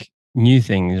are like new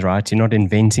things, right? You're not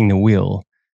inventing the wheel.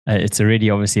 It's already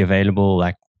obviously available,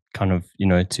 like kind of,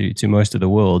 to most of the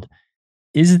world.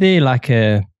 Is there like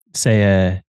a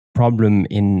problem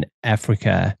in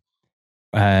Africa,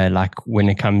 like when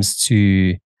it comes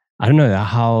to, I don't know,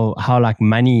 how like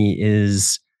money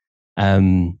is, I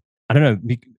don't know,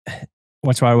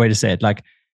 what's the right way to say it? Like,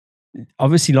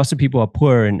 obviously lots of people are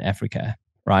poor in Africa,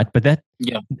 right? But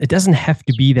it doesn't have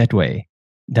to be that way,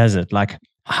 does it? Like,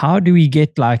 how do we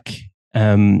get like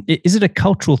Is it a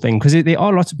cultural thing? Because there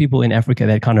are lots of people in Africa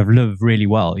that kind of live really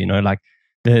well, like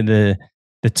the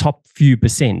top few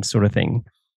percent sort of thing.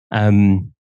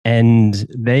 And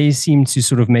they seem to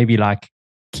sort of maybe like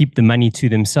keep the money to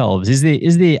themselves. Is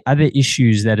there other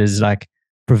issues that is like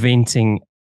preventing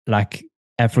like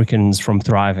Africans from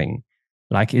thriving?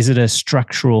 Like, is it a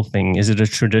structural thing? Is it a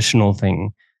traditional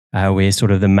thing where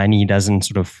sort of the money doesn't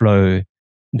sort of flow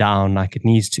down like it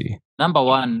needs to? Number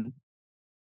one,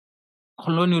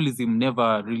 colonialism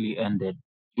never really ended.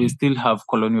 We still have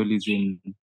colonialism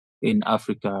in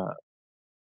Africa.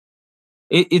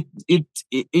 It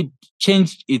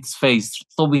changed its face.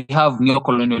 So we have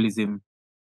neocolonialism,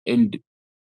 and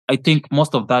I think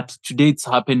most of that today it's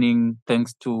happening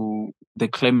thanks to the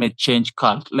climate change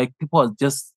cult. Like people are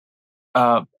just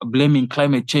blaming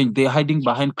climate change. They're hiding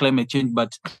behind climate change,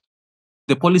 but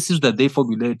the policies that they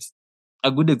formulate.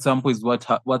 A good example is what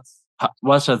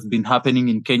has been happening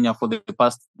in Kenya for the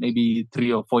past maybe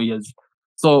 3 or 4 years.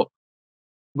 So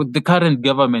with the current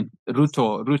government,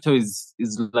 Ruto is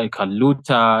like a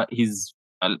looter. He's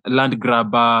a land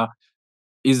grabber.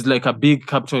 Is like a big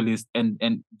capitalist and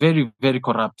very very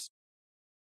corrupt.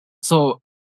 So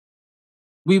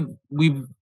we've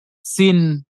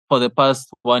seen for the past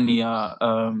 1 year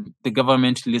the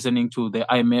government listening to the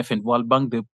IMF and World Bank.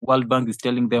 The World Bank is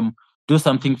telling them do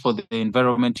something for the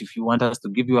environment if you want us to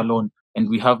give you a loan, and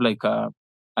we have like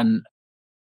an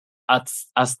at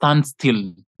a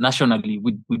standstill nationally.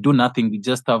 We do nothing. We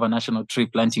just have a national tree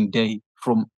planting day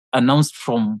announced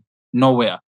from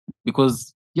nowhere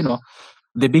because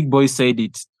the big boys said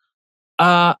it.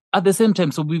 At the same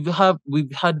time, so we've had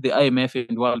the IMF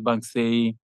and World Bank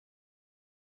say,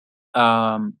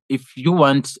 if you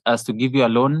want us to give you a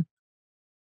loan,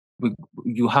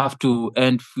 you have to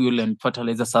end fuel and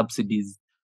fertilizer subsidies.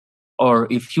 Or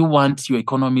if you want your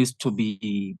economies to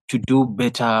do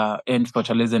better, end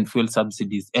fertilizer and fuel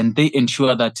subsidies, and they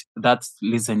ensure that that's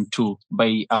listened to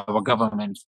by our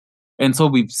government. And so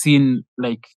we've seen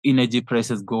like energy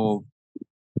prices go,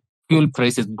 fuel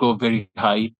prices go very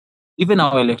high. Even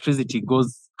our electricity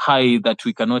goes high that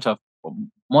we cannot have.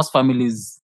 Most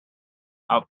families,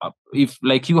 if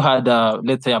like you had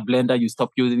let's say a blender, you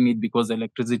stop using it because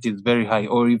electricity is very high.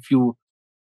 Or if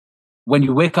when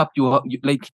you wake up,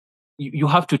 you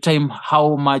have to time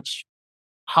how much,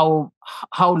 how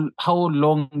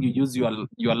long you use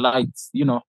your lights,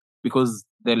 because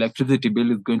the electricity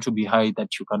bill is going to be high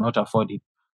that you cannot afford it.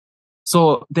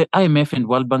 So the IMF and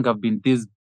World Bank have been these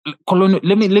colonial.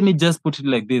 Let me just put it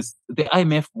like this: the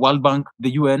IMF, World Bank,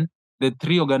 the UN, the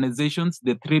three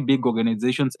big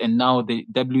organizations, and now the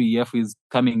WEF is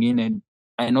coming in, and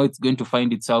I know it's going to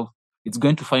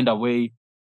find a way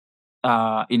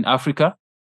in Africa.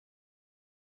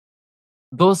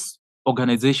 Those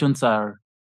organizations are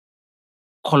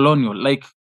colonial, like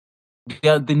they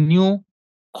are the new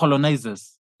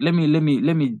colonizers. Let me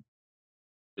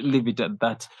leave it at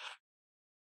that.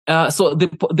 So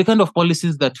the kind of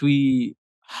policies that we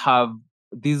have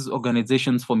these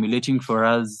organizations formulating for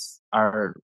us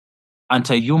are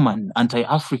anti-human,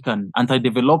 anti-African,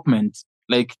 anti-development.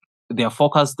 Like they are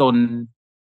focused on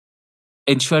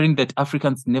ensuring that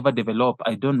Africans never develop.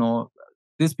 I don't know.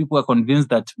 These people are convinced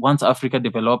that once Africa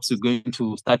develops, we're going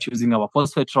to start using our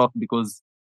phosphate rock because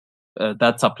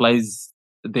that supplies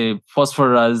the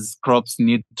phosphorus crops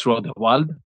need throughout the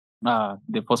world.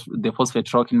 The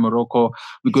phosphate rock in Morocco.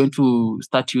 We're going to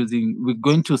start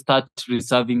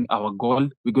reserving our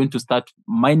gold. We're going to start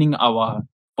mining our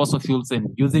fossil fuels and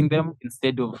using them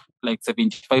instead of like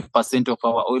 75% of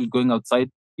our oil going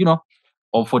outside,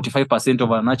 or 45%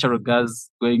 of our natural gas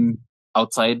going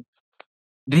outside.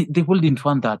 They wouldn't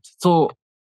want that. So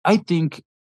I think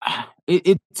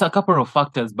it's a couple of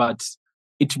factors, but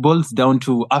it boils down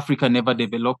to Africans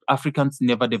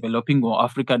never developing, or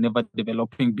Africa never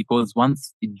developing, because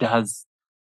once it does,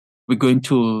 we're going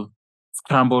to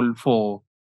scramble for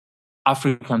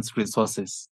Africans'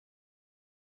 resources.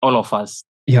 All of us.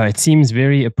 Yeah, it seems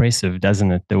very oppressive,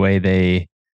 doesn't it? The way they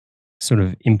sort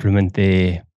of implement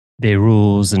their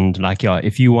rules, and like, yeah,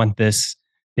 if you want this,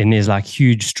 then there's like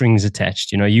huge strings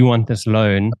attached. You want this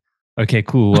loan. Okay,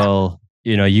 cool. Well,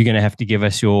 you're going to have to give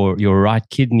us your right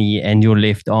kidney and your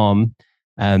left arm.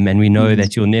 And we know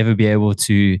that you'll never be able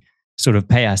to sort of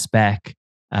pay us back.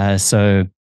 So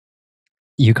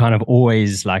you kind of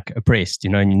always like oppressed,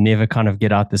 and you never kind of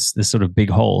get out this sort of big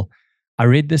hole. I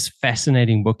read this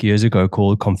fascinating book years ago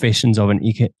called Confessions of an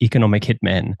Economic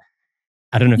Hitman.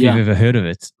 I don't know if you've ever heard of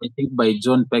it. I think by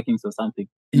John Perkins or something.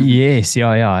 Yes,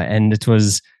 yeah. And it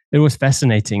was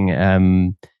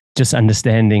fascinating, just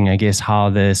understanding, I guess, how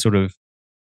the sort of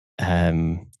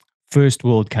first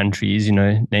world countries,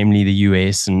 namely the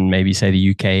US and maybe say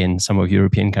the UK and some of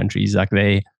European countries, like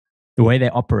the way they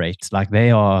operate, like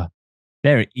they're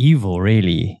evil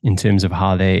really in terms of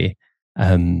how they,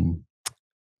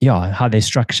 how they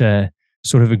structure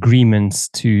sort of agreements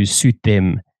to suit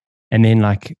them. And then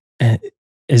like,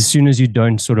 as soon as you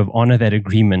don't sort of honor that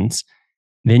agreement,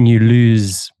 then you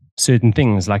lose certain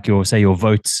things like your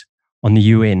votes on the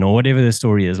UN or whatever the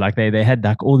story is. Like they had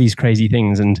like all these crazy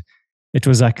things, and it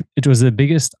was the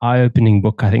biggest eye-opening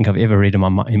book I think I've ever read in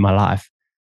my life,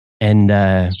 and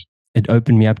it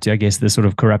opened me up to, I guess, the sort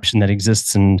of corruption that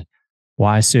exists and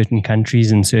why certain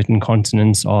countries and certain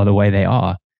continents are the way they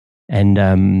are. And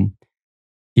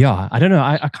I don't know.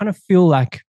 I kind of feel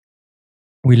like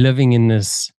we're living in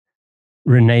this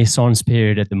renaissance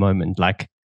period at the moment. Like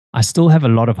I still have a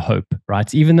lot of hope,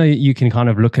 right? Even though you can kind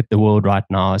of look at the world right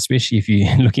now, especially if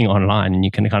you're looking online, and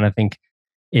you can kind of think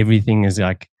everything is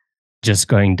like just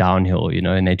going downhill,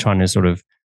 and they're trying to sort of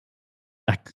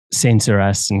like censor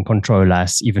us and control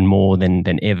us even more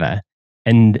than ever.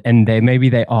 And maybe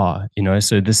they are,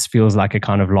 so this feels like a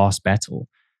kind of last battle.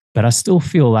 But I still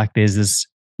feel like there's this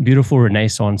beautiful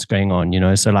renaissance going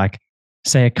on, so like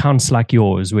say accounts like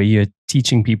yours where you're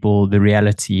teaching people the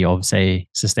reality of, say,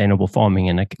 sustainable farming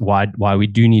and like why we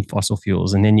do need fossil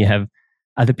fuels. And then you have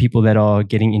other people that are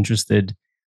getting interested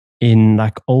in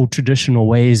like old traditional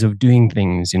ways of doing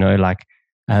things, like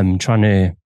trying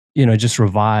to, just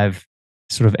revive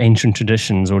sort of ancient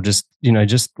traditions, or just,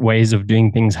 just ways of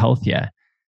doing things healthier.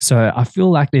 So I feel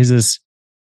like there's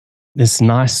this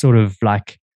nice sort of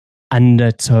like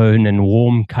undertone and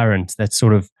warm current that's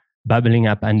sort of bubbling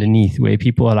up underneath, where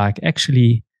people are like,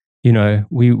 actually,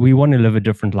 we want to live a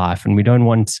different life, and we don't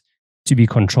want to be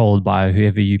controlled by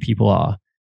whoever you people are.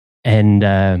 And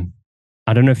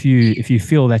I don't know if you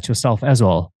feel that yourself as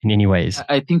well in any ways.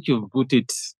 I think you've put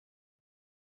it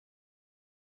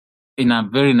in a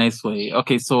very nice way.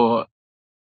 Okay, so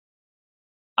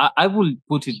I will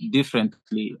put it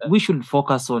differently. We should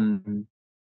focus on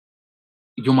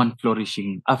human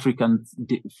flourishing, African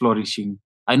flourishing.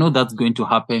 I know that's going to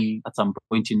happen at some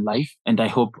point in life, and I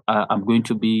hope I'm going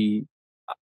to be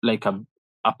like a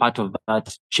part of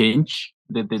that change,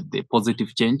 the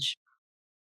positive change.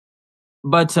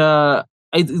 But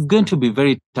it's going to be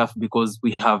very tough because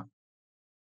we have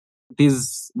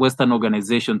these Western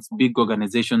organizations, big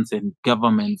organizations and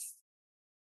governments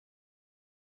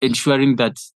ensuring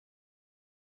that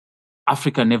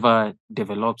Africa never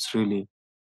develops really.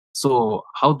 So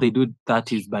how they do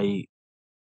that is by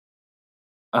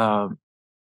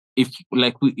if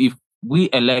we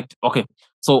elect, okay,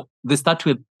 so they start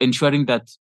with ensuring that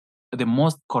the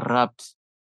most corrupt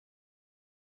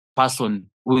person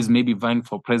who is maybe vying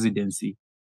for presidency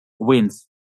wins.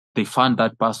 They fund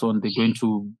that person. They're going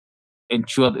to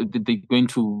ensure that they're going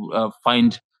to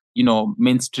find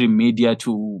mainstream media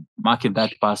to market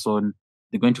that person.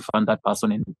 They're going to fund that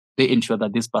person, and they ensure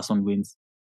that this person wins.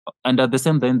 And at the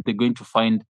same time, they're going to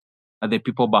find the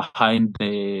people behind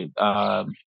the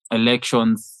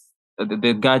elections,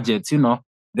 the gadgets,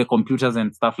 the computers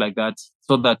and stuff like that,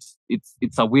 so that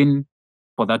it's a win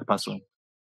for that person.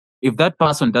 If that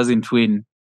person doesn't win,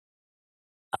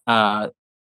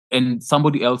 and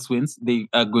somebody else wins,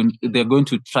 they're going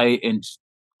to try and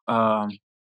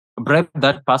bribe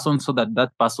that person so that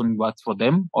that person works for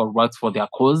them or works for their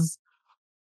cause.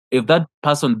 If that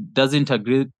person doesn't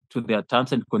agree to their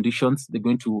terms and conditions, they're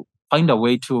going to find a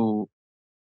way to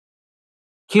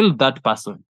kill that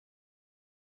person.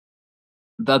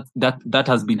 That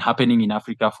has been happening in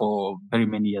Africa for very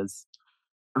many years.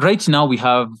 Right now, we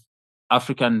have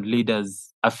African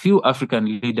leaders, a few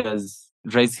African leaders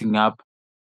rising up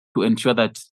to ensure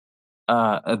that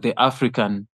the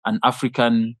African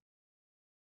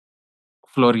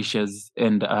flourishes.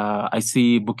 And I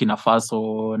see Burkina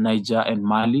Faso, Niger, and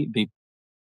Mali, they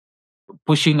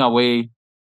pushing away,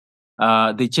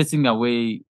 they chasing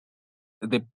away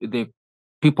the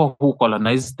people who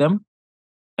colonized them,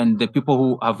 and the people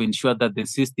who have ensured that the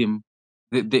system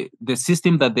that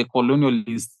the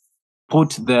colonialists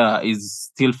put there is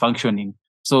still functioning.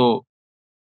 So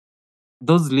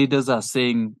those leaders are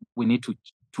saying we need to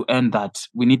end that.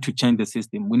 We need to change the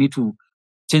system. We need to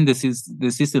change the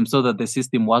system so that the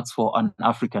system works for an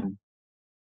African.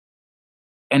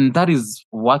 And that is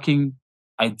working,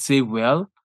 I'd say,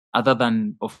 well, other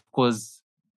than, of course,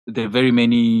 the very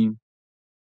many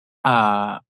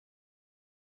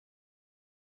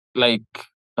like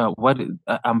what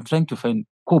I'm trying to find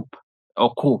coup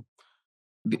or coup.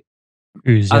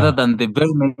 Other than the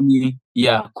very many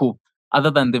coup.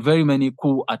 Other than the very many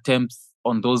coup attempts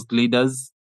on those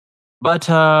leaders, but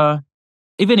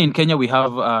even in Kenya, we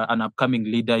have an upcoming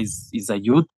leader is a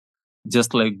youth,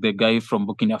 just like the guy from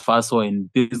Burkina Faso.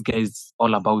 And this guy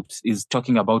is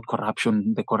talking about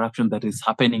corruption, the corruption that is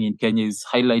happening in Kenya, is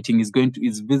highlighting,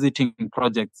 is visiting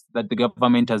projects that the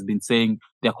government has been saying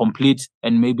they're complete,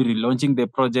 and maybe relaunching the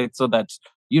project so that,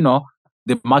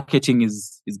 the marketing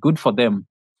is good for them.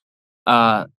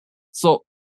 So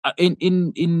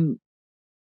in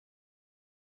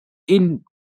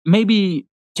maybe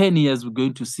 10 years, we're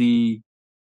going to see,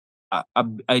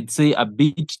 I'd say, a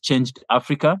bit changed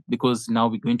Africa, because now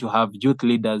we're going to have youth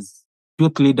leaders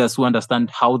who understand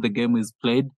how the game is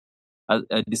played,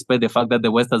 despite the fact that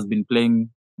the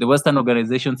Western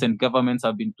organizations and governments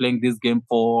have been playing this game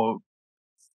for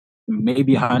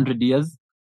maybe 100 years.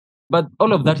 But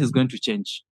all of that is going to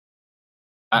change.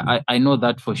 I know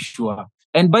that for sure.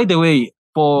 And by the way,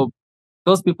 for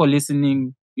those people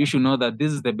listening, you should know that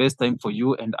this is the best time for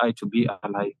you and I to be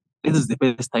alive. This is the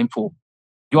best time for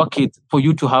your kids, for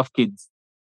you to have kids.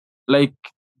 Like,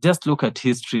 just look at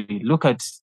history. Look at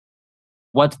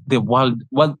what the world,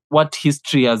 what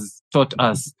history has taught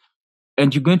us.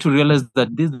 And you're going to realize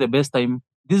that this is the best time.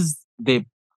 This is the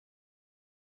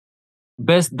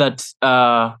best that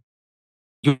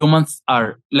humans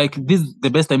are, like, this is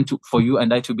the best time for you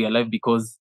and I to be alive,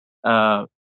 because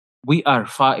we are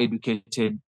far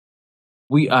educated.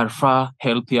 We are far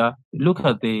healthier. Look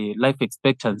at the life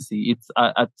expectancy. It's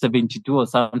at 72 or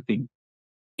something.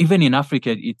 Even in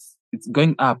Africa, it's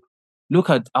going up. Look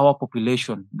at our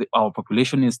population. Our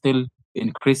population is still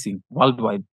increasing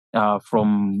worldwide,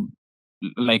 from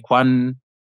like 1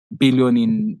 billion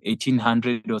in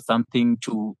 1800 or something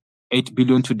to 8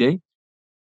 billion today.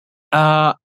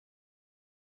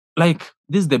 Like,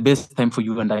 this is the best time for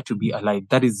you and I to be alive.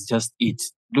 That is just it.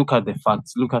 Look at the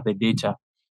facts. Look at the data.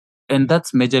 And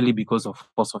that's majorly because of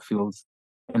fossil fuels.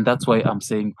 And that's why I'm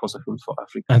saying fossil fuels for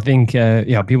Africa. I think,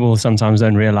 people sometimes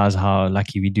don't realize how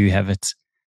lucky we do have it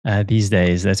these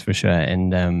days. That's for sure.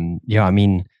 And I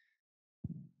mean,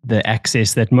 the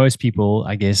access that most people,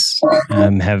 I guess,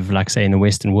 have, like, say, in the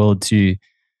Western world, to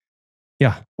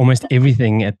almost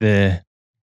everything at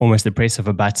almost the press of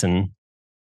a button.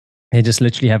 They just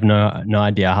literally have no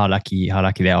idea how lucky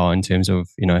they are in terms of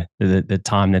the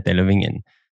time that they're living in.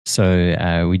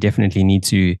 So we definitely need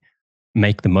to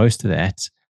make the most of that.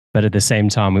 But at the same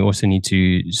time, we also need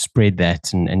to spread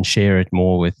that and share it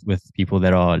more with people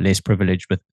that are less privileged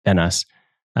than us.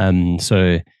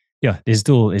 So there's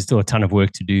still a ton of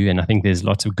work to do, and I think there's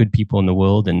lots of good people in the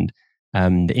world, and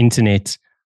the internet,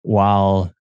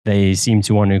 while they seem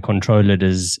to want to control it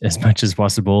as much as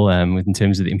possible, in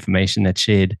terms of the information that's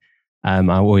shared, I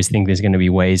always think there's going to be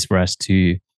ways for us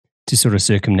to sort of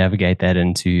circumnavigate that,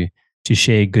 and to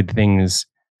share good things,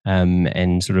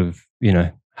 and sort of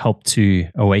help to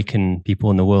awaken people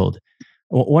in the world.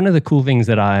 One of the cool things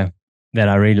that I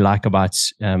really like about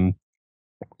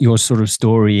your sort of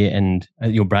story, and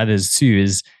your brother's too,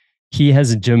 is he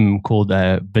has a gym called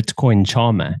Bitcoin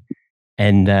Charmer.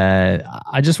 And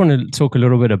I just want to talk a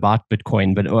little bit about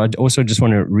Bitcoin, but I also just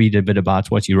want to read a bit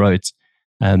about what you wrote.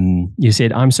 You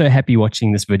said, "I'm so happy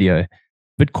watching this video.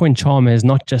 Bitcoin Charmer is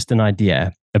not just an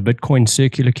idea, a Bitcoin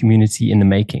circular community in the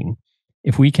making.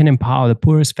 If we can empower the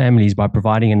poorest families by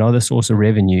providing another source of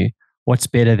revenue, what's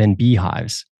better than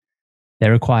beehives? They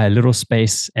require little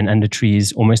space and under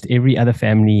trees. Almost every other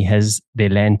family has their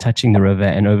land touching the river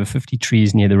and over 50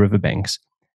 trees near the riverbanks.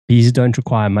 Bees don't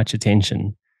require much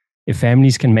attention. If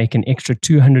families can make an extra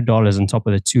 $200 on top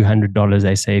of the $200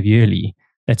 they save yearly,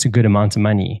 that's a good amount of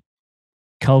money.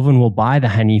 Calvin will buy the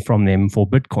honey from them for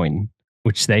Bitcoin,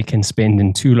 which they can spend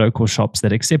in 2 local shops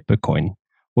that accept Bitcoin.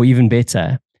 Or even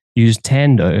better, use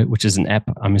Tando, which is an app,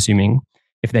 I'm assuming,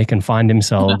 if they can find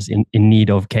themselves in need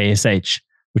of KSH,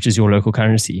 which is your local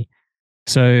currency."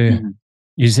 So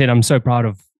you said, "I'm so proud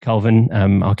of Calvin.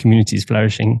 Our community is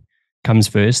flourishing, comes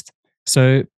first."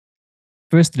 So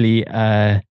firstly,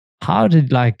 how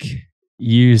did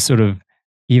you sort of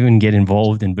even get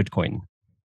involved in Bitcoin?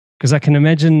 Because I can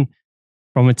imagine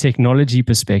from a technology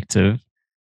perspective,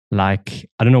 I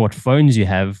don't know what phones you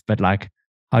have, but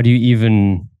how do you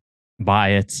even buy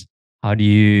it? How do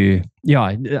you,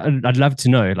 I'd love to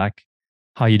know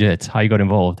how you did it, how you got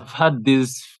involved. I've had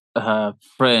this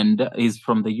friend, he's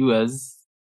from the US,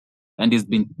 and he's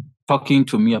been talking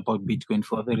to me about Bitcoin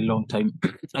for a very long time.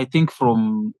 I think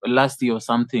from last year or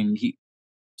something.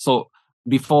 So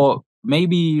before,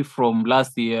 maybe from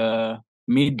last year,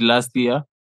 mid last year,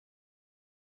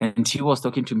 and he was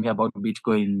talking to me about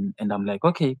Bitcoin, and I'm like,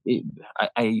 okay,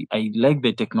 I like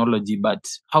the technology, but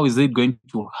how is it going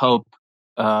to help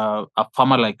a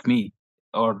farmer like me,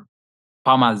 or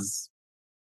farmers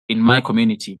in my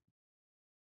community?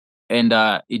 and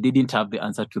it didn't have the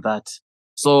answer to that.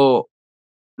 So,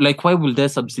 like, why would I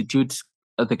substitute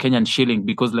the Kenyan shilling?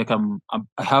 Because like I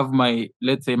have my,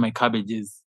 let's say, my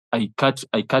cabbages. I cut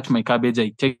my cabbage.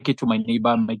 I take it to my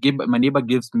neighbor. My neighbor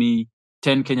gives me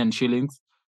 10 Kenyan shillings,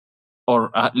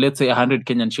 or let's say 100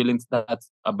 Kenyan shillings.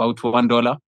 That's about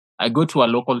 $1. I go to a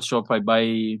local shop. I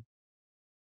buy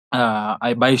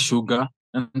sugar,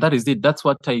 and that is it. That's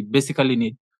what I basically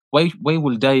need. Why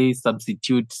would I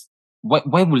substitute?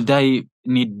 Why would I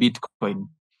need Bitcoin?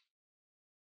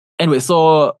 Anyway,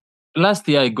 so last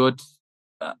year I got,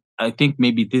 I think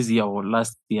maybe this year or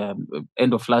last year,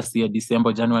 end of last year,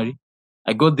 December, January,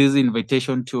 I got this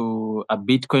invitation to a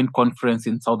Bitcoin conference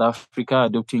in South Africa,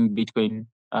 adopting Bitcoin,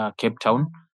 Cape Town.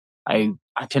 I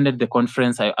attended the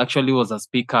conference. I actually was a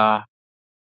speaker,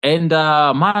 and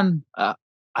man,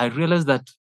 I realized that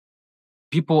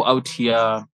people out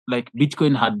here, like,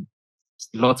 Bitcoin had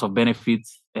lots of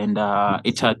benefits, and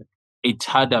it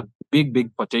had a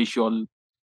big potential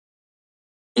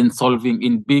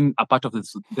in being a part of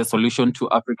the solution to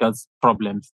Africa's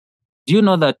problems. Do you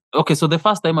know that? Okay, so the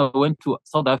first time I went to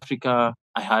South Africa,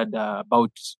 I had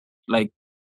about like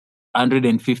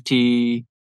 150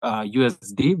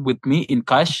 USD with me in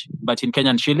cash, but in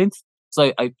Kenyan shillings.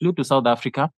 So I flew to South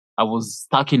Africa. I was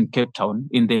stuck in Cape Town,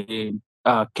 in the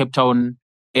Cape Town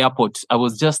airport. I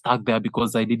was just stuck there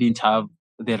because I didn't have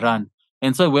the rand.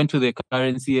 And so I went to the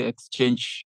currency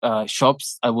exchange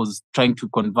shops. I was trying to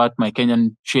convert my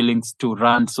Kenyan shillings to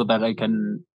rand so that I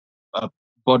can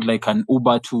board like an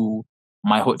Uber to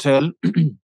my hotel.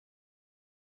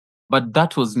 But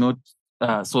that was not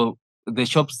so. The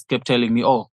shops kept telling me,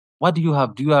 "Oh, what do you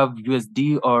have? Do you have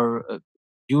USD or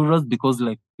euros? Because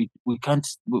like we can't,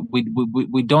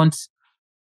 we don't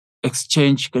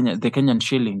exchange the Kenyan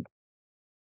shilling."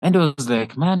 And I was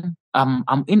like, "Man, I'm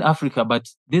in Africa, but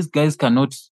these guys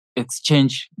cannot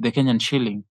exchange the Kenyan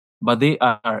shilling, but they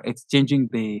are exchanging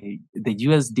the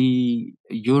USD,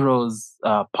 euros,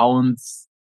 pounds,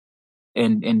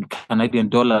 and Canadian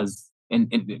dollars,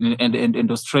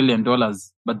 and Australian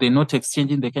dollars, but they're not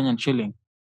exchanging the Kenyan shilling."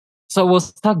 So I was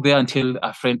stuck there until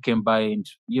a friend came by, and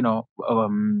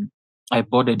I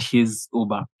boarded his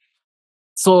Uber.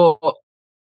 So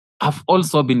I've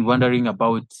also been wondering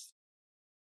about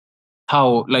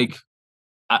how, like,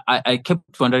 I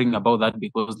kept wondering about that,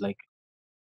 because like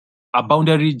a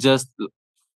boundary, just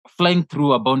flying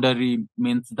through a boundary,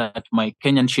 means that my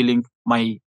Kenyan shilling,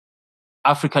 my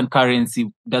African currency,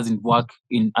 doesn't work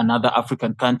in another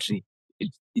African country.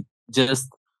 It just,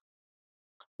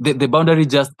 the boundary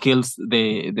just kills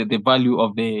the value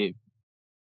of the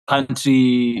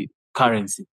country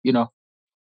currency,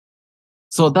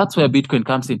 So that's where Bitcoin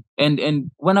comes in.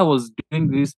 And when I was doing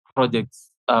these projects,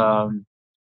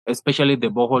 especially the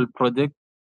borehole project,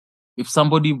 if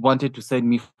somebody wanted to send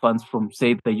me funds from,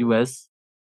 say, the US,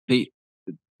 they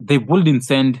they wouldn't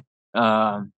send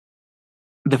uh,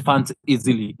 the funds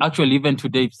easily. Actually, even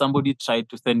today, if somebody tried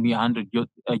to send me 100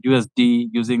 USD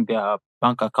using their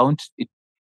bank account,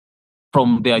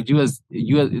 from their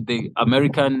the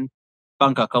American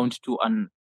bank account to a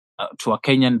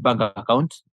Kenyan bank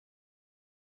account,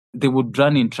 they would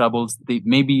run in troubles. They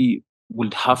maybe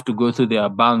would have to go to their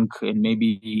bank and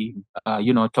maybe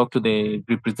talk to the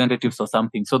representatives or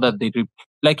something, so that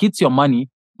like, it's your money,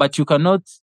 but you cannot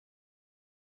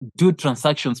do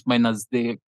transactions minus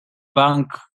the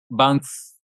bank's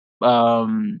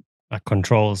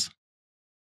controls.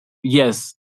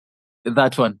 Yes,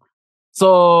 that one.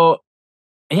 So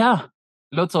yeah,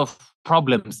 lots of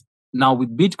problems. Now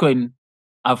with Bitcoin,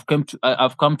 I've come to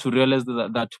realize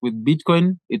that with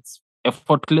Bitcoin, it's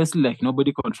effortless. Like,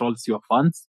 nobody controls your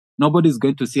funds. Nobody's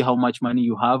going to see how much money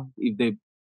you have. If the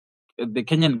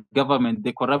Kenyan government,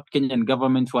 the corrupt Kenyan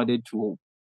government, wanted to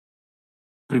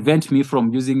prevent me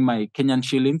from using my Kenyan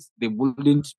shillings, they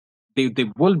wouldn't. They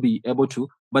will be able to.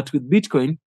 But with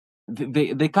Bitcoin,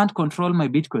 they can't control my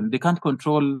Bitcoin. They can't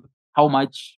control how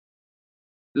much.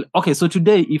 Okay, so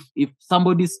today, if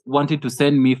somebody wanted to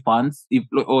send me funds, if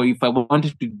I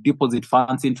wanted to deposit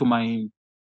funds into my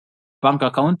bank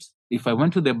account, if I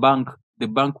went to the bank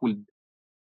will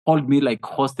hold me like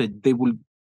hostage. They will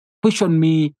question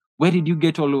me, where did you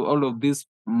get all of this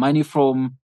money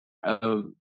from? uh,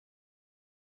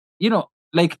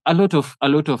 like, a lot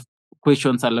of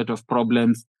questions, a lot of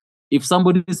problems. If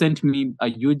somebody sent me a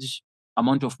huge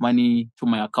amount of money to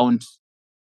my account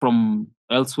from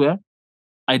elsewhere,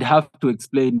 I'd have to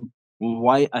explain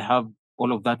why I have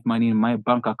all of that money in my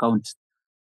bank account.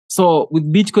 So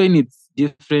with Bitcoin, it's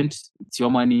different. It's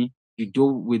your money. You do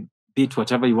with it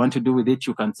whatever you want to do with it.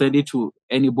 You can send it to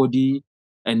anybody,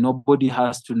 and nobody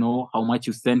has to know how much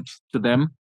you sent to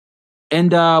them.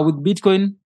 And with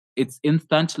Bitcoin, it's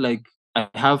instant. Like I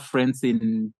have friends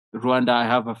in Rwanda, I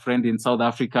have a friend in South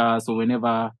Africa. So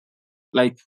whenever,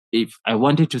 like, if I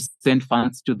wanted to send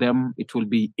funds to them, it will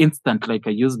be instant. Like I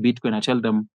use Bitcoin, I tell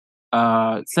them,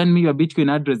 send me your Bitcoin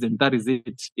address, and that is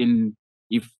it. In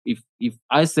if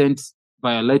I send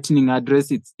via Lightning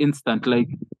address, it's instant. Like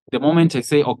the moment I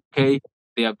say okay,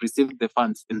 they have received the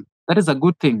funds, and that is a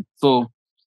good thing. So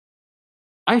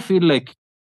I feel like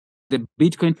the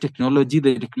Bitcoin technology,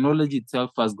 the technology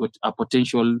itself has got a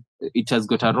potential. It has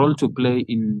got a role to play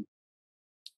in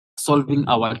solving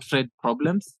our trade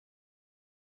problems.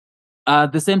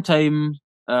 At the same time,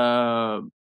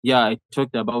 yeah, I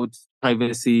talked about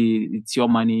privacy. It's your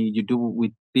money. You do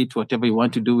with it whatever you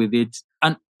want to do with it.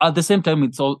 And at the same time,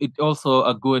 it also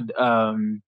a good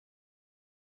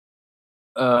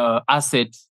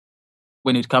asset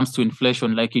when it comes to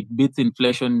inflation. Like it beats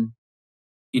inflation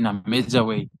in a major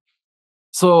way.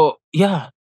 So yeah,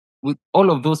 with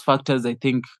all of those factors, I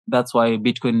think that's why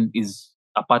Bitcoin is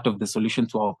a part of the solution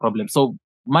to our problem. So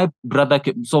my brother,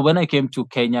 so when I came to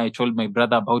Kenya, I told my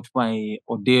brother about my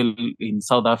ordeal in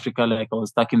South Africa. Like I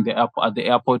was stuck in the at the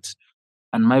airport,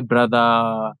 and my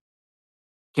brother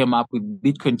came up with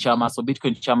Bitcoin Chama. So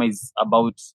Bitcoin Chama is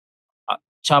about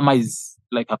Chama is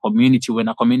like a community. When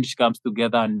a community comes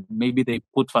together and maybe they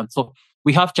put funds. So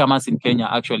we have chamas in Kenya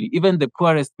actually. Even the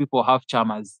poorest people have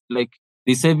chamas. Like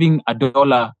they're saving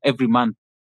 $1 every month.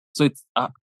 So it's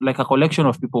like a collection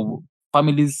of people,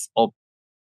 families or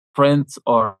friends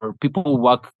or people who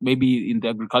work maybe in the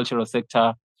agricultural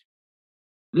sector.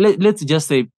 Let's just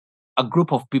say a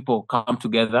group of people come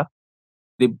together.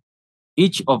 They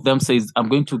each of them says, I'm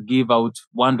going to give out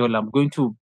 $1. I'm going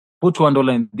to put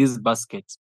 $1 in this basket.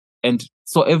 And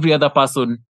so every other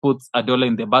person puts $1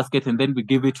 in the basket, and then we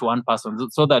give it to one person.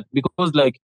 So that, because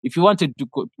like if you wanted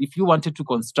to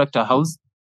construct a house,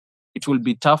 it will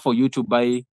be tough for you to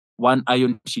buy one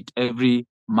iron sheet every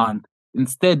month.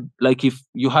 Instead, like if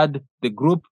you had the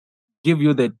group give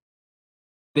you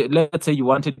let's say you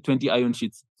wanted 20 iron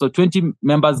sheets. So 20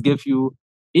 members gave you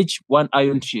each one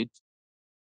iron sheet,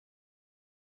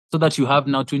 so that you have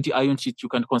now 20 iron sheets. You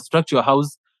can construct your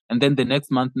house, and then the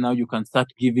next month now you can start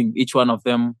giving each one of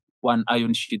them one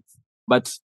iron sheet.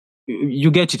 But you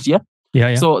get it, yeah?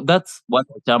 Yeah. So that's what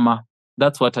a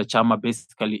chama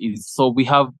basically is. So we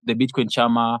have the Bitcoin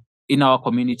chama in our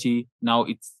community. Now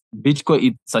it's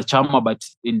Bitcoin, it's a chama, but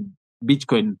in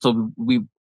Bitcoin. So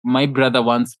my brother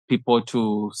wants people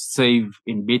to save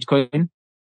in Bitcoin.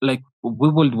 Like we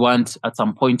would want at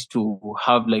some point to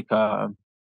have like a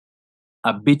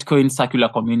Bitcoin circular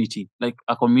community, like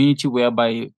a community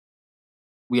whereby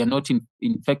we are not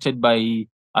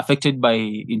affected by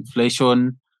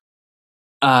inflation,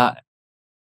 uh,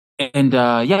 and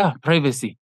yeah,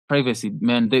 privacy.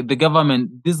 Man, the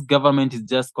government, this government is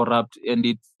just corrupt, and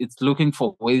it's looking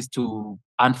for ways to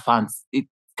earn funds. It's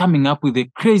coming up with the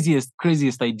craziest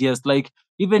ideas. Like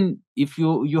even if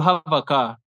you have a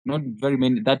car, not very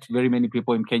many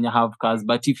people in Kenya have cars,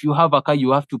 but if you have a car,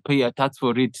 you have to pay a tax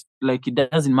for it. Like it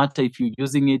doesn't matter if you're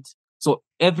using it. So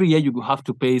every year you have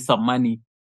to pay some money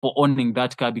for owning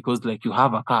that car, because like you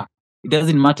have a car. It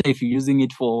doesn't matter if you're using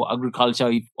it for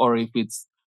agriculture, or if it's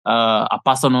a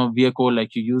personal vehicle,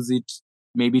 like you use it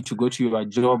maybe to go to your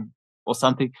job or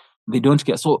something. They don't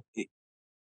care. So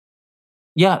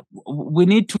yeah, we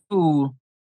need to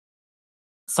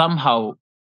somehow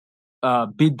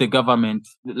beat the government.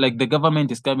 Like the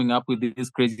government is coming up with these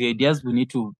crazy ideas, we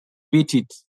need to beat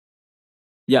it.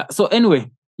 Yeah, so anyway,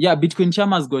 yeah, Bitcoin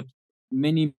Chama's got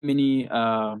many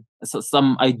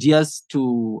some ideas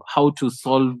to how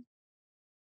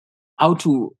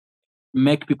to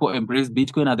make people embrace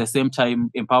Bitcoin, at the same time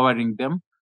empowering them.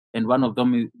 And one of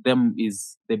them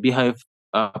is the Beehive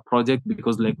project,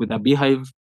 because like with a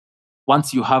Beehive,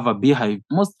 once you have a Beehive,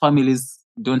 most families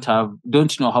don't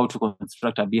know how to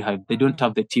construct a Beehive. They don't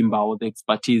have the timber or the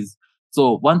expertise.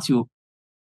 So once you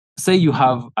say you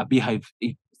have a Beehive,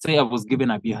 say I was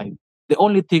given a Beehive, the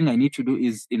only thing I need to do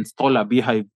is install a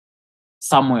Beehive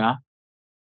somewhere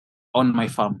on my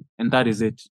farm, and that is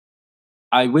it.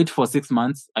 I wait for 6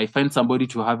 months. I find somebody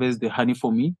to harvest the honey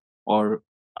for me, or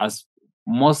as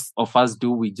most of us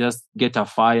do, we just get a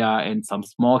fire and some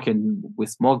smoke, and we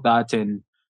smoke that, and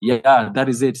yeah, that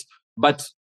is it. But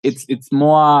it's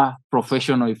more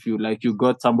professional if you like. You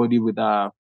got somebody with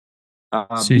a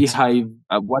Suit. beehive.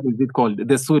 What is it called?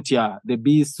 The suit, yeah, the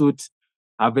bee suit,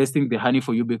 harvesting the honey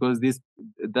for you, because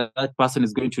that person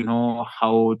is going to know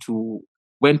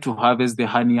when to harvest the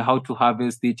honey, how to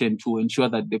harvest it, and to ensure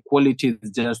that the quality is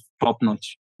just top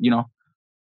notch.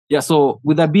 Yeah. So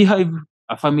with a beehive,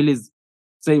 a family is,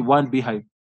 say, one beehive.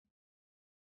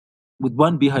 with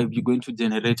one beehive, you're going to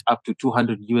generate up to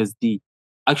 200 USD.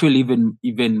 Actually,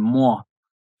 even more,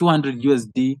 200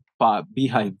 USD per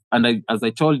beehive. And as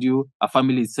I told you, a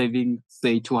family is saving,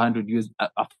 say, 200 USD.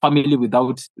 A family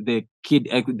without the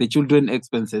children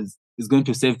expenses is going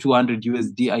to save 200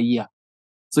 USD a year.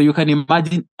 So you can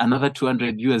imagine another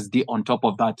 200 USD on top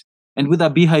of that. And with a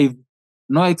beehive,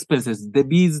 no expenses. The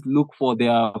bees look for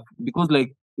because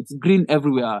like it's green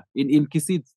everywhere. In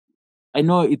Kisii, I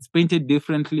know it's painted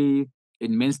differently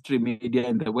in mainstream media,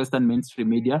 in the Western mainstream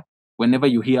media. Whenever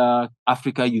you hear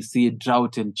Africa, you see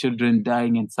drought and children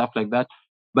dying and stuff like that.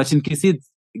 But in Kisii, it's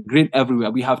green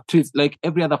everywhere. We have trees, like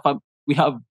every other farm. We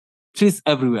have trees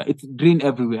everywhere. It's green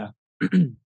everywhere.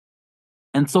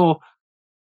 And so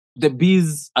the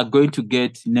bees are going to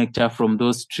get nectar from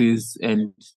those trees,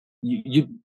 and you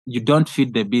don't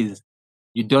feed the bees.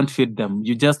 You don't feed them.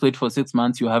 You just wait for 6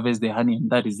 months, you harvest the honey, and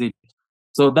that is it.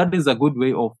 So that is a good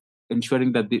way of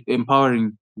ensuring that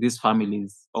empowering these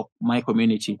families of my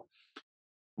community.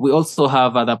 We also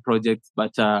have other projects,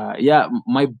 but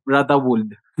my brother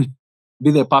would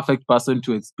be the perfect person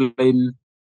to explain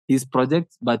his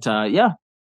projects. But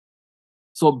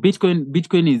so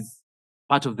Bitcoin is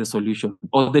part of the solution,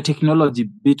 or the technology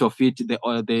bit of it,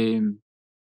 the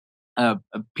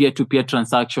peer-to-peer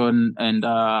transaction, and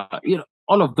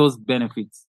all of those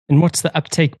benefits. And what's the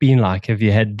uptake been like? Have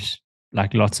you had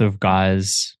like lots of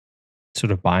guys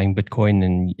sort of buying Bitcoin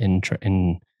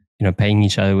and paying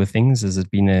each other with things? Has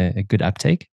it been a good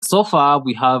uptake? So far,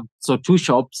 we have 2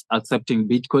 shops accepting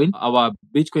Bitcoin. Our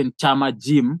Bitcoin Chama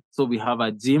gym. So we have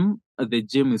a gym. The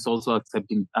gym is also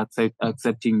accepting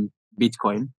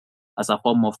Bitcoin as a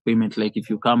form of payment. Like if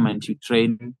you come and you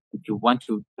train, if you want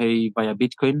to pay via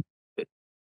Bitcoin,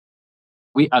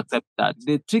 we accept that.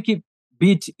 The tricky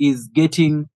bit is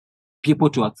getting people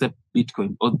to accept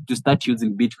Bitcoin or to start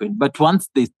using Bitcoin. But once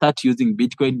they start using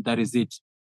Bitcoin, that is it.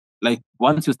 Like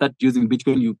once you start using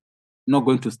Bitcoin, you're not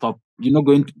going to stop. You're not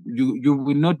going to, you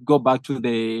will not go back to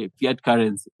the fiat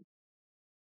currency.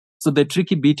 So the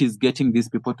tricky bit is getting these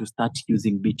people to start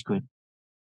using Bitcoin.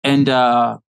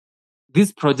 And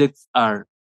these projects are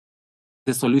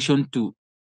the solution to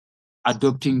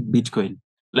adopting Bitcoin.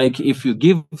 Like if you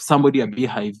give somebody a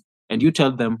beehive and you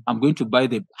tell them, I'm going to buy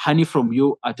the honey from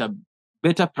you at a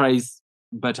better price,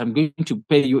 but I'm going to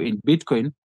pay you in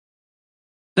Bitcoin,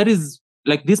 that is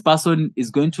like this person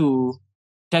is going to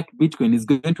take Bitcoin, is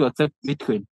going to accept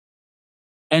Bitcoin.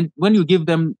 And when you give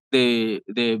them the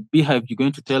beehive, you're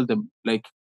going to tell them, like,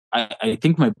 I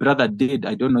think my brother did.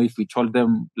 I don't know if we told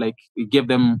them, like, we gave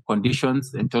them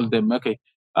conditions and told them, okay,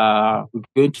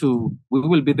 we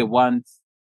will be the ones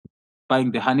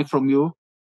buying the honey from you,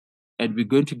 and we're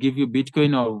going to give you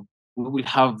Bitcoin, or we will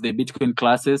have the Bitcoin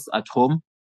classes at home.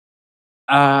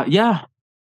 But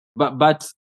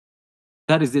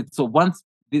that is it. So once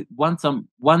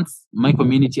my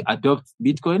community adopts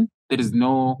Bitcoin, there is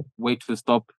no way to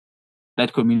stop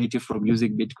that community from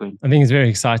using Bitcoin. I think it's very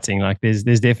exciting. Like there's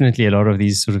definitely a lot of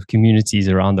these sort of communities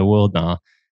around the world now.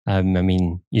 I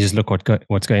mean, you just look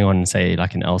what's going on, say,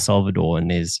 like in El Salvador,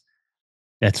 and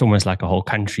that's almost like a whole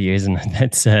country, isn't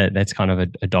it? That's kind of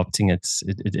adopting it.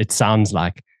 It sounds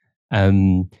like,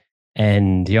 and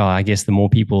yeah, I guess the more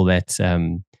people that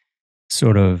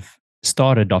sort of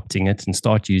start adopting it and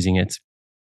start using it,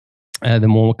 the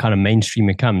more kind of mainstream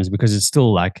it comes, because it's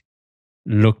still like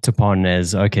looked upon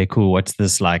as, okay, cool, what's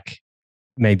this, like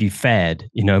maybe fad,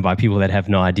 by people that have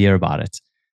no idea about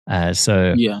it.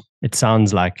 So yeah, it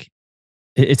sounds like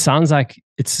it's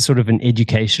sort of an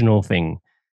educational thing.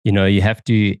 You have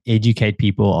to educate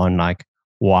people on like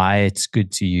why it's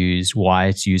good to use, why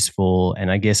it's useful,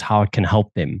 and I guess how it can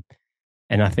help them.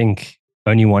 And I think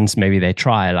only once maybe they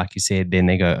try, like you said, then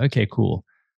they go, okay, cool,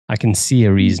 I can see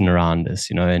a reason around this,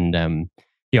 and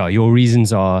yeah, your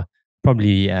reasons are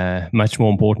probably much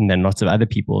more important than lots of other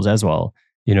people's as well,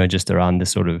 just around the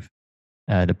sort of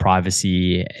the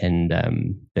privacy and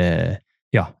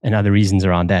and other reasons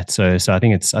around that. So I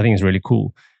think it's really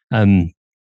cool.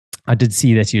 I did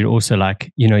see that you'd also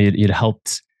like, you'd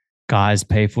helped guys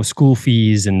pay for school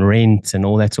fees and rent and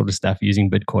all that sort of stuff using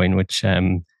Bitcoin, which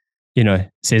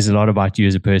says a lot about you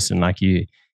as a person. Like you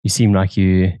seem like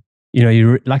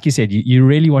like you said, you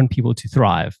really want people to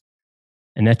thrive,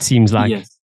 and that seems like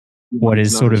yes, what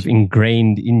is sort of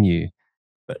ingrained in you.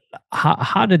 But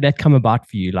how did that come about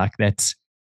for you? Like that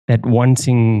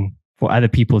wanting for other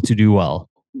people to do well.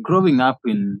 Growing up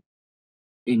in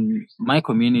my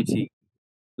community,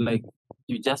 like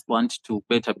you just want to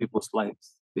better people's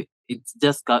lives.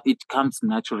 It comes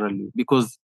naturally,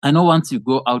 because I know once you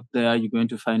go out there, you're going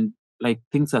to find like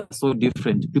things are so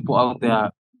different. People out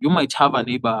there, you might have a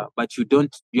neighbor, but you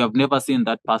have never seen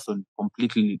that person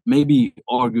completely, maybe,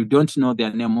 or you don't know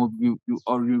their name, or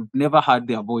you've never heard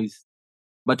their voice.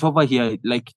 But over here,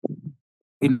 like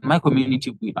in my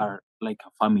community, we are like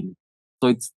a family. So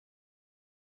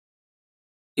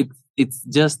it's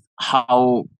just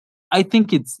how I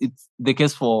think it's the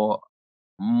case for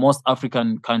most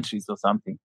African countries or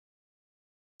something.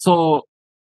 So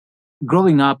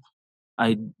growing up,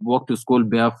 I walked to school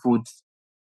barefoot.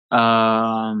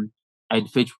 I'd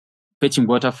fetching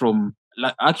water from,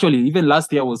 actually even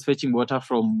last year I was fetching water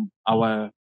from our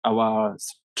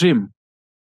stream,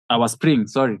 our spring,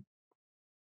 sorry.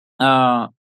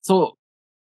 So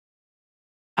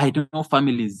I don't know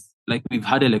families like we've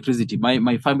had electricity.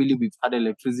 My family, we've had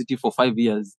electricity for 5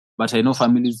 years, but I know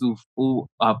families who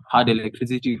have had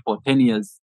electricity for 10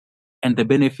 years, and the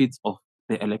benefits of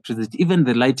the electricity, even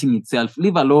the lighting itself,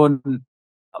 leave alone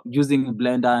using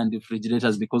blender and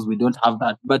refrigerators because we don't have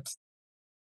that. But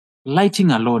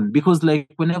lighting alone, because like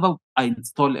whenever I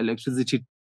install electricity,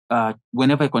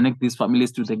 whenever I connect these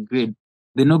families to the grid,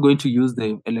 they're not going to use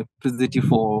the electricity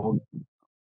for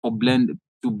blend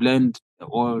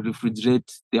or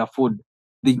refrigerate their food.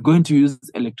 They're going to use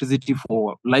electricity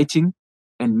for lighting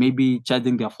and maybe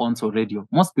charging their phones or radio.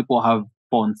 Most people have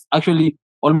phones. Actually,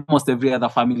 almost every other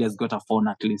family has got a phone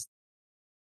at least.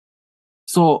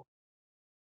 So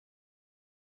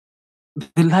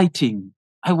the lighting,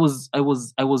 I was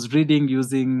reading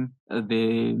using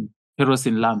the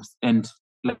kerosene lamps, and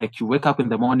like you wake up in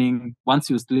the morning, once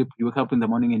you sleep, you wake up in the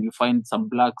morning and you find some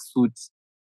black suits.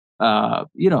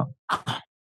 You know,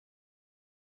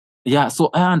 yeah.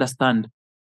 So I understand.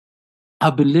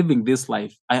 I've been living this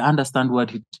life. I understand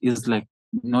what it is like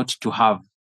not to have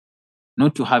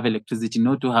electricity,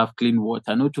 not to have clean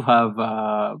water, not to have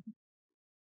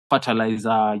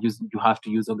fertilizer. You have to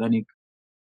use organic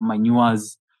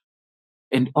manures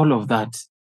and all of that.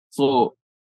 So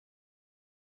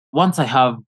once I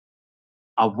have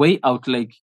a way out,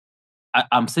 like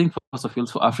I'm saying for fossil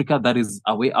fuels for Africa, that is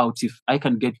a way out. If I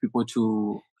can get people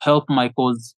to help my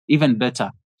cause even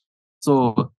better.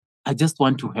 So I just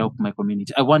want to help my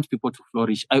community. I want people to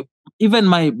flourish. Even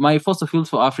my fossil fuels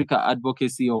for Africa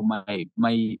advocacy, or my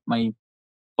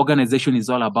organization, is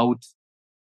all about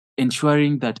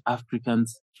ensuring that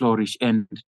Africans flourish, and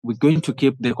we're going to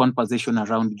keep the conversation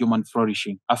around human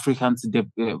flourishing, Africans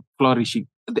flourishing.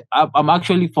 I'm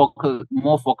actually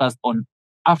more focused on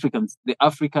Africans, the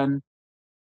African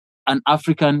and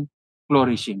African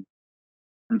flourishing.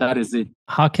 And that is it.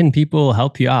 How can people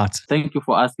help you out? Thank you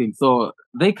for asking. So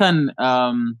they can,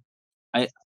 I'll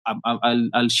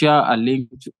share a link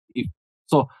to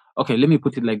so, okay, let me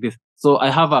put it like this. So I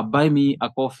have a buy me a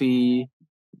coffee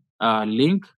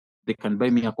link. They can buy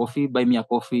me a coffee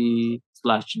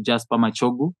 /Jusper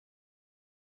Machogu.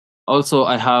 Also,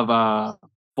 I have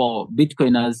for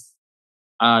Bitcoiners,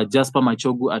 Jusper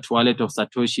Machogu at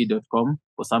walletofsatoshi.com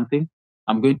or something.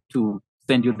 I'm going to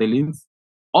send you the links.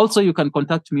 Also, you can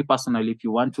contact me personally if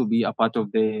you want to be a part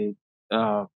of the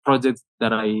projects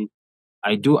that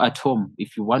I do at home.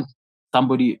 If you want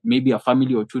somebody, maybe a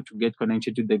family or two, to get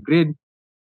connected to the grid,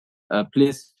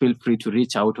 please feel free to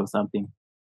reach out or something.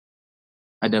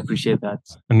 I'd appreciate that.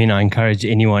 I mean, I encourage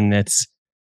anyone that's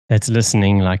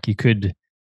listening, like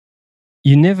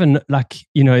you never know, like,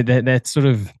 that sort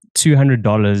of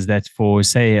 $200 that's for,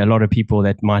 say, a lot of people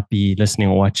that might be listening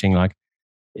or watching, like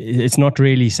it's not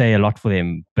really, say, a lot for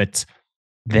them, but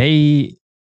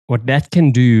what that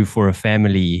can do for a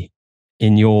family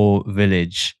in your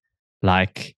village,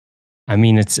 like, I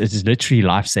mean, it's literally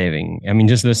life-saving. I mean,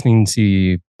 just listening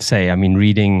to, say, I mean,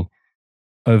 reading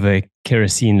over a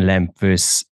kerosene lamp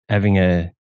versus having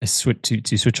a switch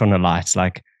to switch on a light.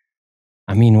 Like,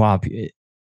 I mean, wow,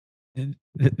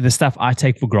 the stuff I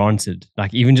take for granted,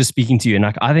 like even just speaking to you, and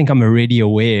like I think I'm already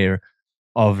aware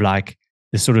of like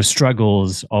the sort of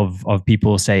struggles of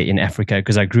people, say, in Africa,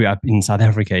 because I grew up in South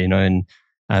Africa,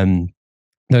 and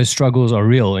those struggles are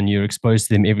real, and you're exposed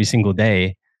to them every single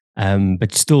day.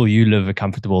 But still, you live a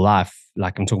comfortable life.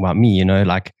 Like I'm talking about me,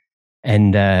 like,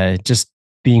 and just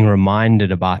being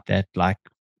reminded about that, like,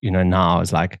 now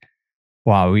is like,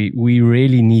 wow, we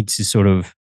really need to sort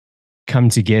of come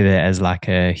together as like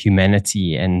a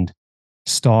humanity and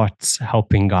start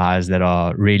helping guys that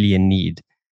are really in need.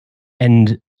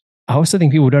 And I also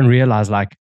think people don't realize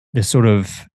like the sort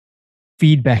of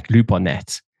feedback loop on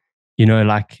that.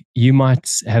 Like you might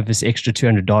have this extra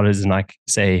 $200 and like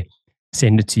say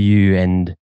send it to you,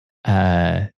 and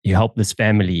you help this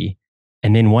family,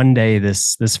 and then one day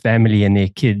this family and their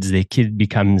kid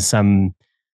becomes some,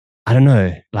 I don't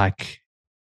know, like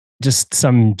just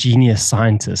some genius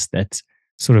scientist that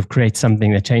sort of create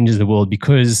something that changes the world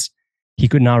because he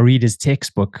could now read his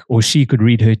textbook, or she could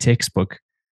read her textbook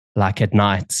like at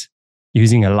night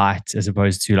using a light as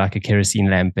opposed to like a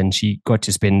kerosene lamp. And she got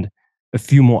to spend a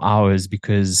few more hours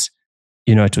because,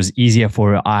 you know, it was easier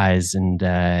for her eyes, and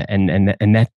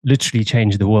that literally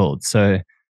changed the world. So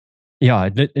yeah,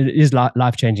 it is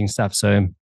life-changing stuff. So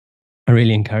I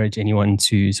really encourage anyone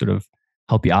to sort of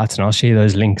help you out, and I'll share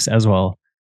those links as well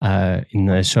in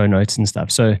the show notes and stuff.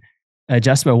 So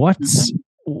Jasper,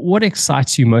 what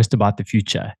excites you most about the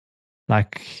future?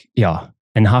 Like, yeah,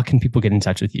 and how can people get in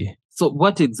touch with you? So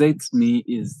what excites me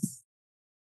is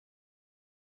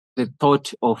the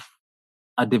thought of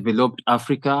a developed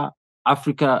Africa,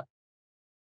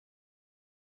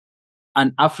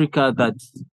 an Africa that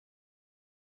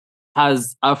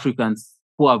has Africans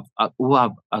who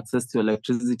have access to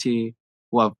electricity,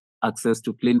 who have access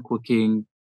to clean cooking,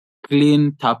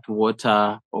 clean tap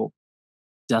water, or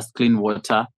just clean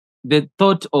water. The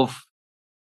thought of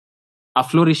a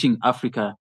flourishing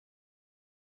Africa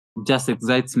just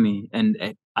excites me,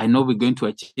 and I know we're going to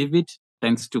achieve it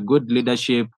thanks to good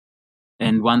leadership.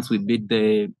 And once we beat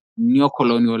the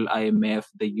neo-colonial IMF,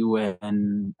 the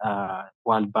UN,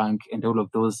 World Bank, and all of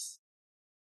those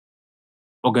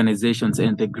organizations,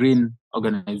 and the green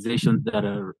organizations that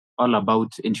are all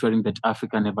about ensuring that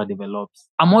Africa never develops.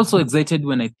 I'm also excited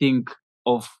when I think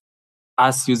of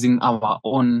us using our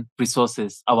own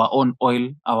resources, our own oil,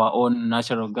 our own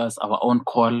natural gas, our own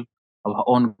coal, our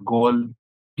own gold,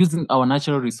 using our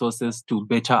natural resources to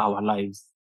better our lives.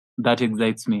 That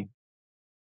excites me.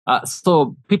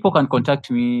 So people can contact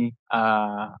me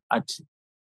at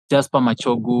Jusper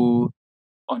Machogu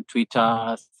on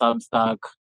Twitter, Substack.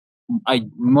 I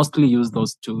mostly use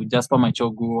those two, Jusper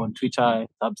Machogu on Twitter,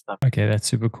 Substack. Okay, that's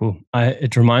super cool.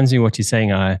 It reminds me of what you're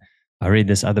saying. I read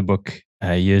this other book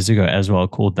years ago as well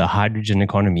called The Hydrogen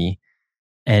Economy.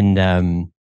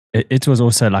 And it was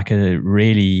also like a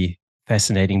really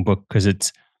fascinating book because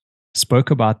it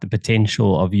spoke about the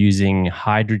potential of using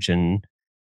hydrogen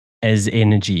as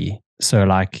energy. So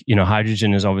like, you know,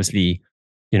 hydrogen is obviously,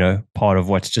 you know, part of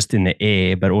what's just in the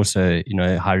air, but also, you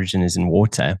know, hydrogen is in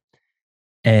water.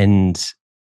 And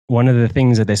one of the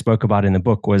things that they spoke about in the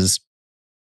book was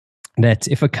that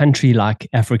if a country like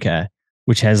Africa,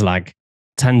 which has like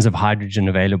tons of hydrogen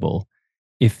available,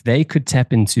 if they could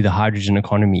tap into the hydrogen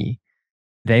economy,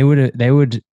 they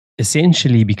would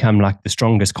essentially become like the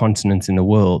strongest continent in the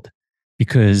world,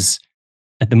 because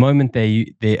at the moment they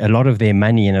a lot of their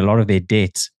money and a lot of their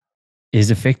debt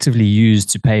is effectively used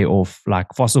to pay off like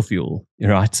fossil fuel,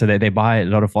 right? So they buy a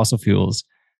lot of fossil fuels,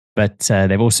 but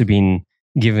they've also been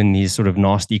given these sort of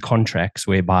nasty contracts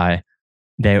whereby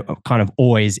they're kind of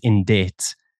always in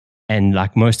debt, and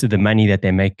like most of the money that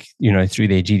they make, you know, through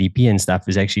their GDP and stuff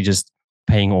is actually just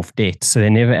paying off debt. So they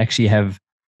never actually have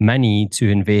money to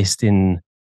invest in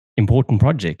important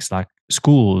projects like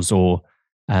schools or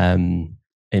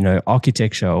you know,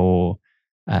 architecture or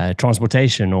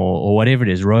transportation or whatever it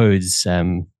is, roads,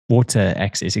 water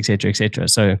access, etc., etc.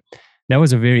 So that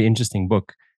was a very interesting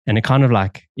book, and it kind of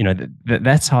like, you know,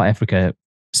 that's how Africa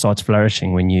starts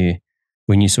flourishing when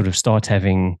you sort of start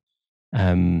having,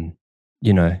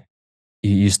 you know,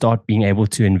 you start being able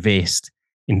to invest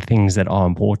in things that are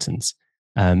important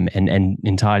and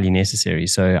entirely necessary.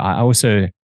 So I also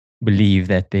believe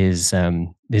that there's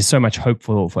so much hope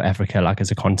for Africa, like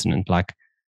as a continent. Like,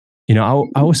 you know,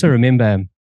 I also remember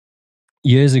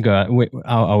years ago,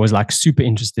 I was like super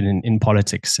interested in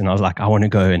politics, and I was like, I want to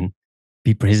go and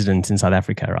be president in South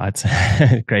Africa,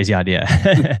 right? Crazy idea.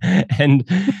 and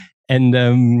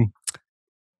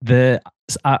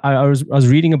I was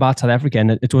reading about South Africa,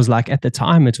 and it was like at the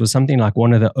time it was something like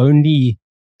one of the only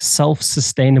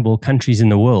self-sustainable countries in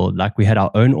the world. Like we had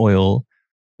our own oil,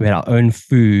 we had our own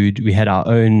food, we had our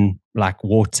own like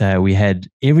water, we had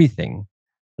everything.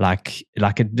 Like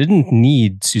it didn't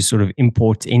need to sort of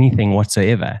import anything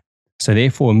whatsoever. So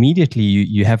therefore, immediately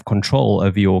you have control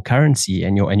over your currency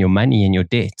and your money and your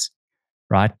debt,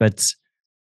 right? But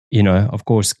you know, of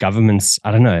course, governments,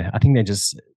 I don't know, I think they're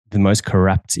just the most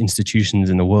corrupt institutions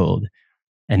in the world,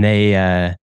 and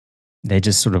they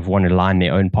just sort of want to line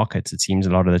their own pockets. It seems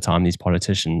a lot of the time, these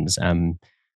politicians.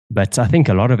 But I think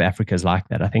a lot of Africa is like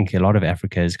that. I think a lot of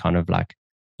Africa is kind of like,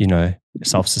 you know,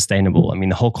 self-sustainable. I mean,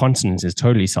 the whole continent is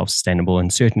totally self-sustainable,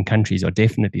 and certain countries are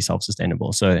definitely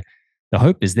self-sustainable. So the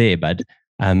hope is there, but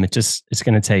it's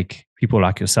going to take people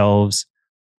like yourselves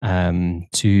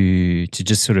to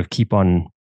just sort of keep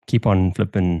on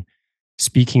flipping,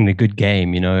 speaking the good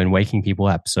game, you know, and waking people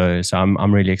up. So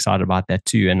I'm really excited about that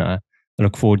too, and I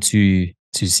look forward to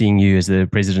seeing you as the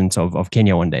president of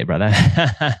Kenya one day, brother.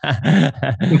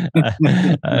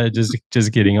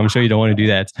 Just kidding. I'm sure you don't want to do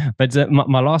that. But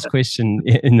my last question,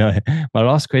 no, my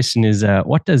last question is,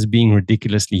 what does being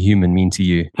ridiculously human mean to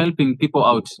you? Helping people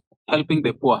out, helping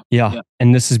the poor. Yeah.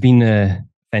 And this has been a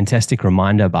fantastic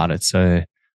reminder about it. So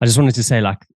I just wanted to say,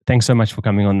 like, thanks so much for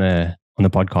coming on the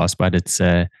podcast. But it's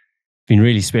been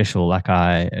really special. Like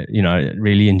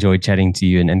really enjoyed chatting to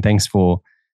you, and thanks for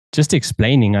just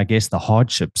explaining, I guess, the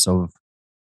hardships of,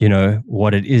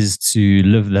 what it is to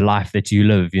live the life that you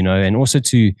live, and also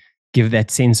to give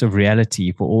that sense of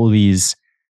reality for all these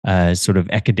sort of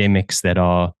academics that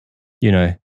are,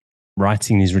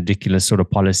 writing these ridiculous sort of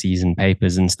policies and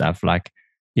papers and stuff. Like,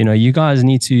 you guys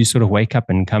need to sort of wake up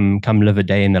and come live a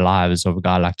day in the lives of a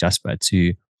guy like Jusper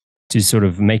to sort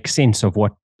of make sense of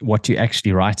what you're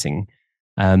actually writing.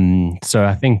 So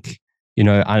I think,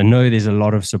 I know there's a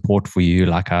lot of support for you.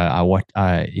 Like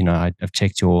I've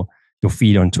checked your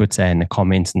feed on Twitter and the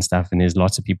comments and stuff, and there's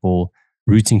lots of people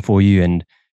rooting for you and,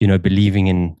 believing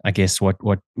in, I guess, what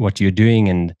you're doing.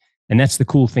 And that's the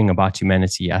cool thing about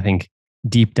humanity. I think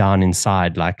deep down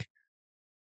inside, like,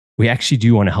 we actually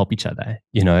do want to help each other,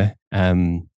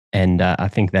 and I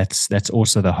think that's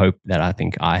also the hope that I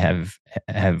think I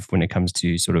have when it comes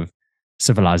to sort of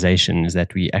civilization, is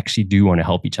that we actually do want to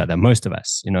help each other. Most of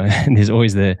us, and there's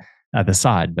always the other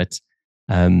side, but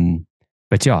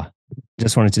yeah,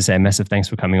 just wanted to say a massive thanks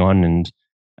for coming on, and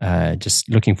just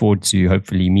looking forward to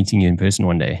hopefully meeting you in person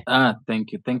one day.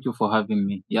 Thank you for having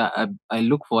me. Yeah, I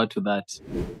look forward to that.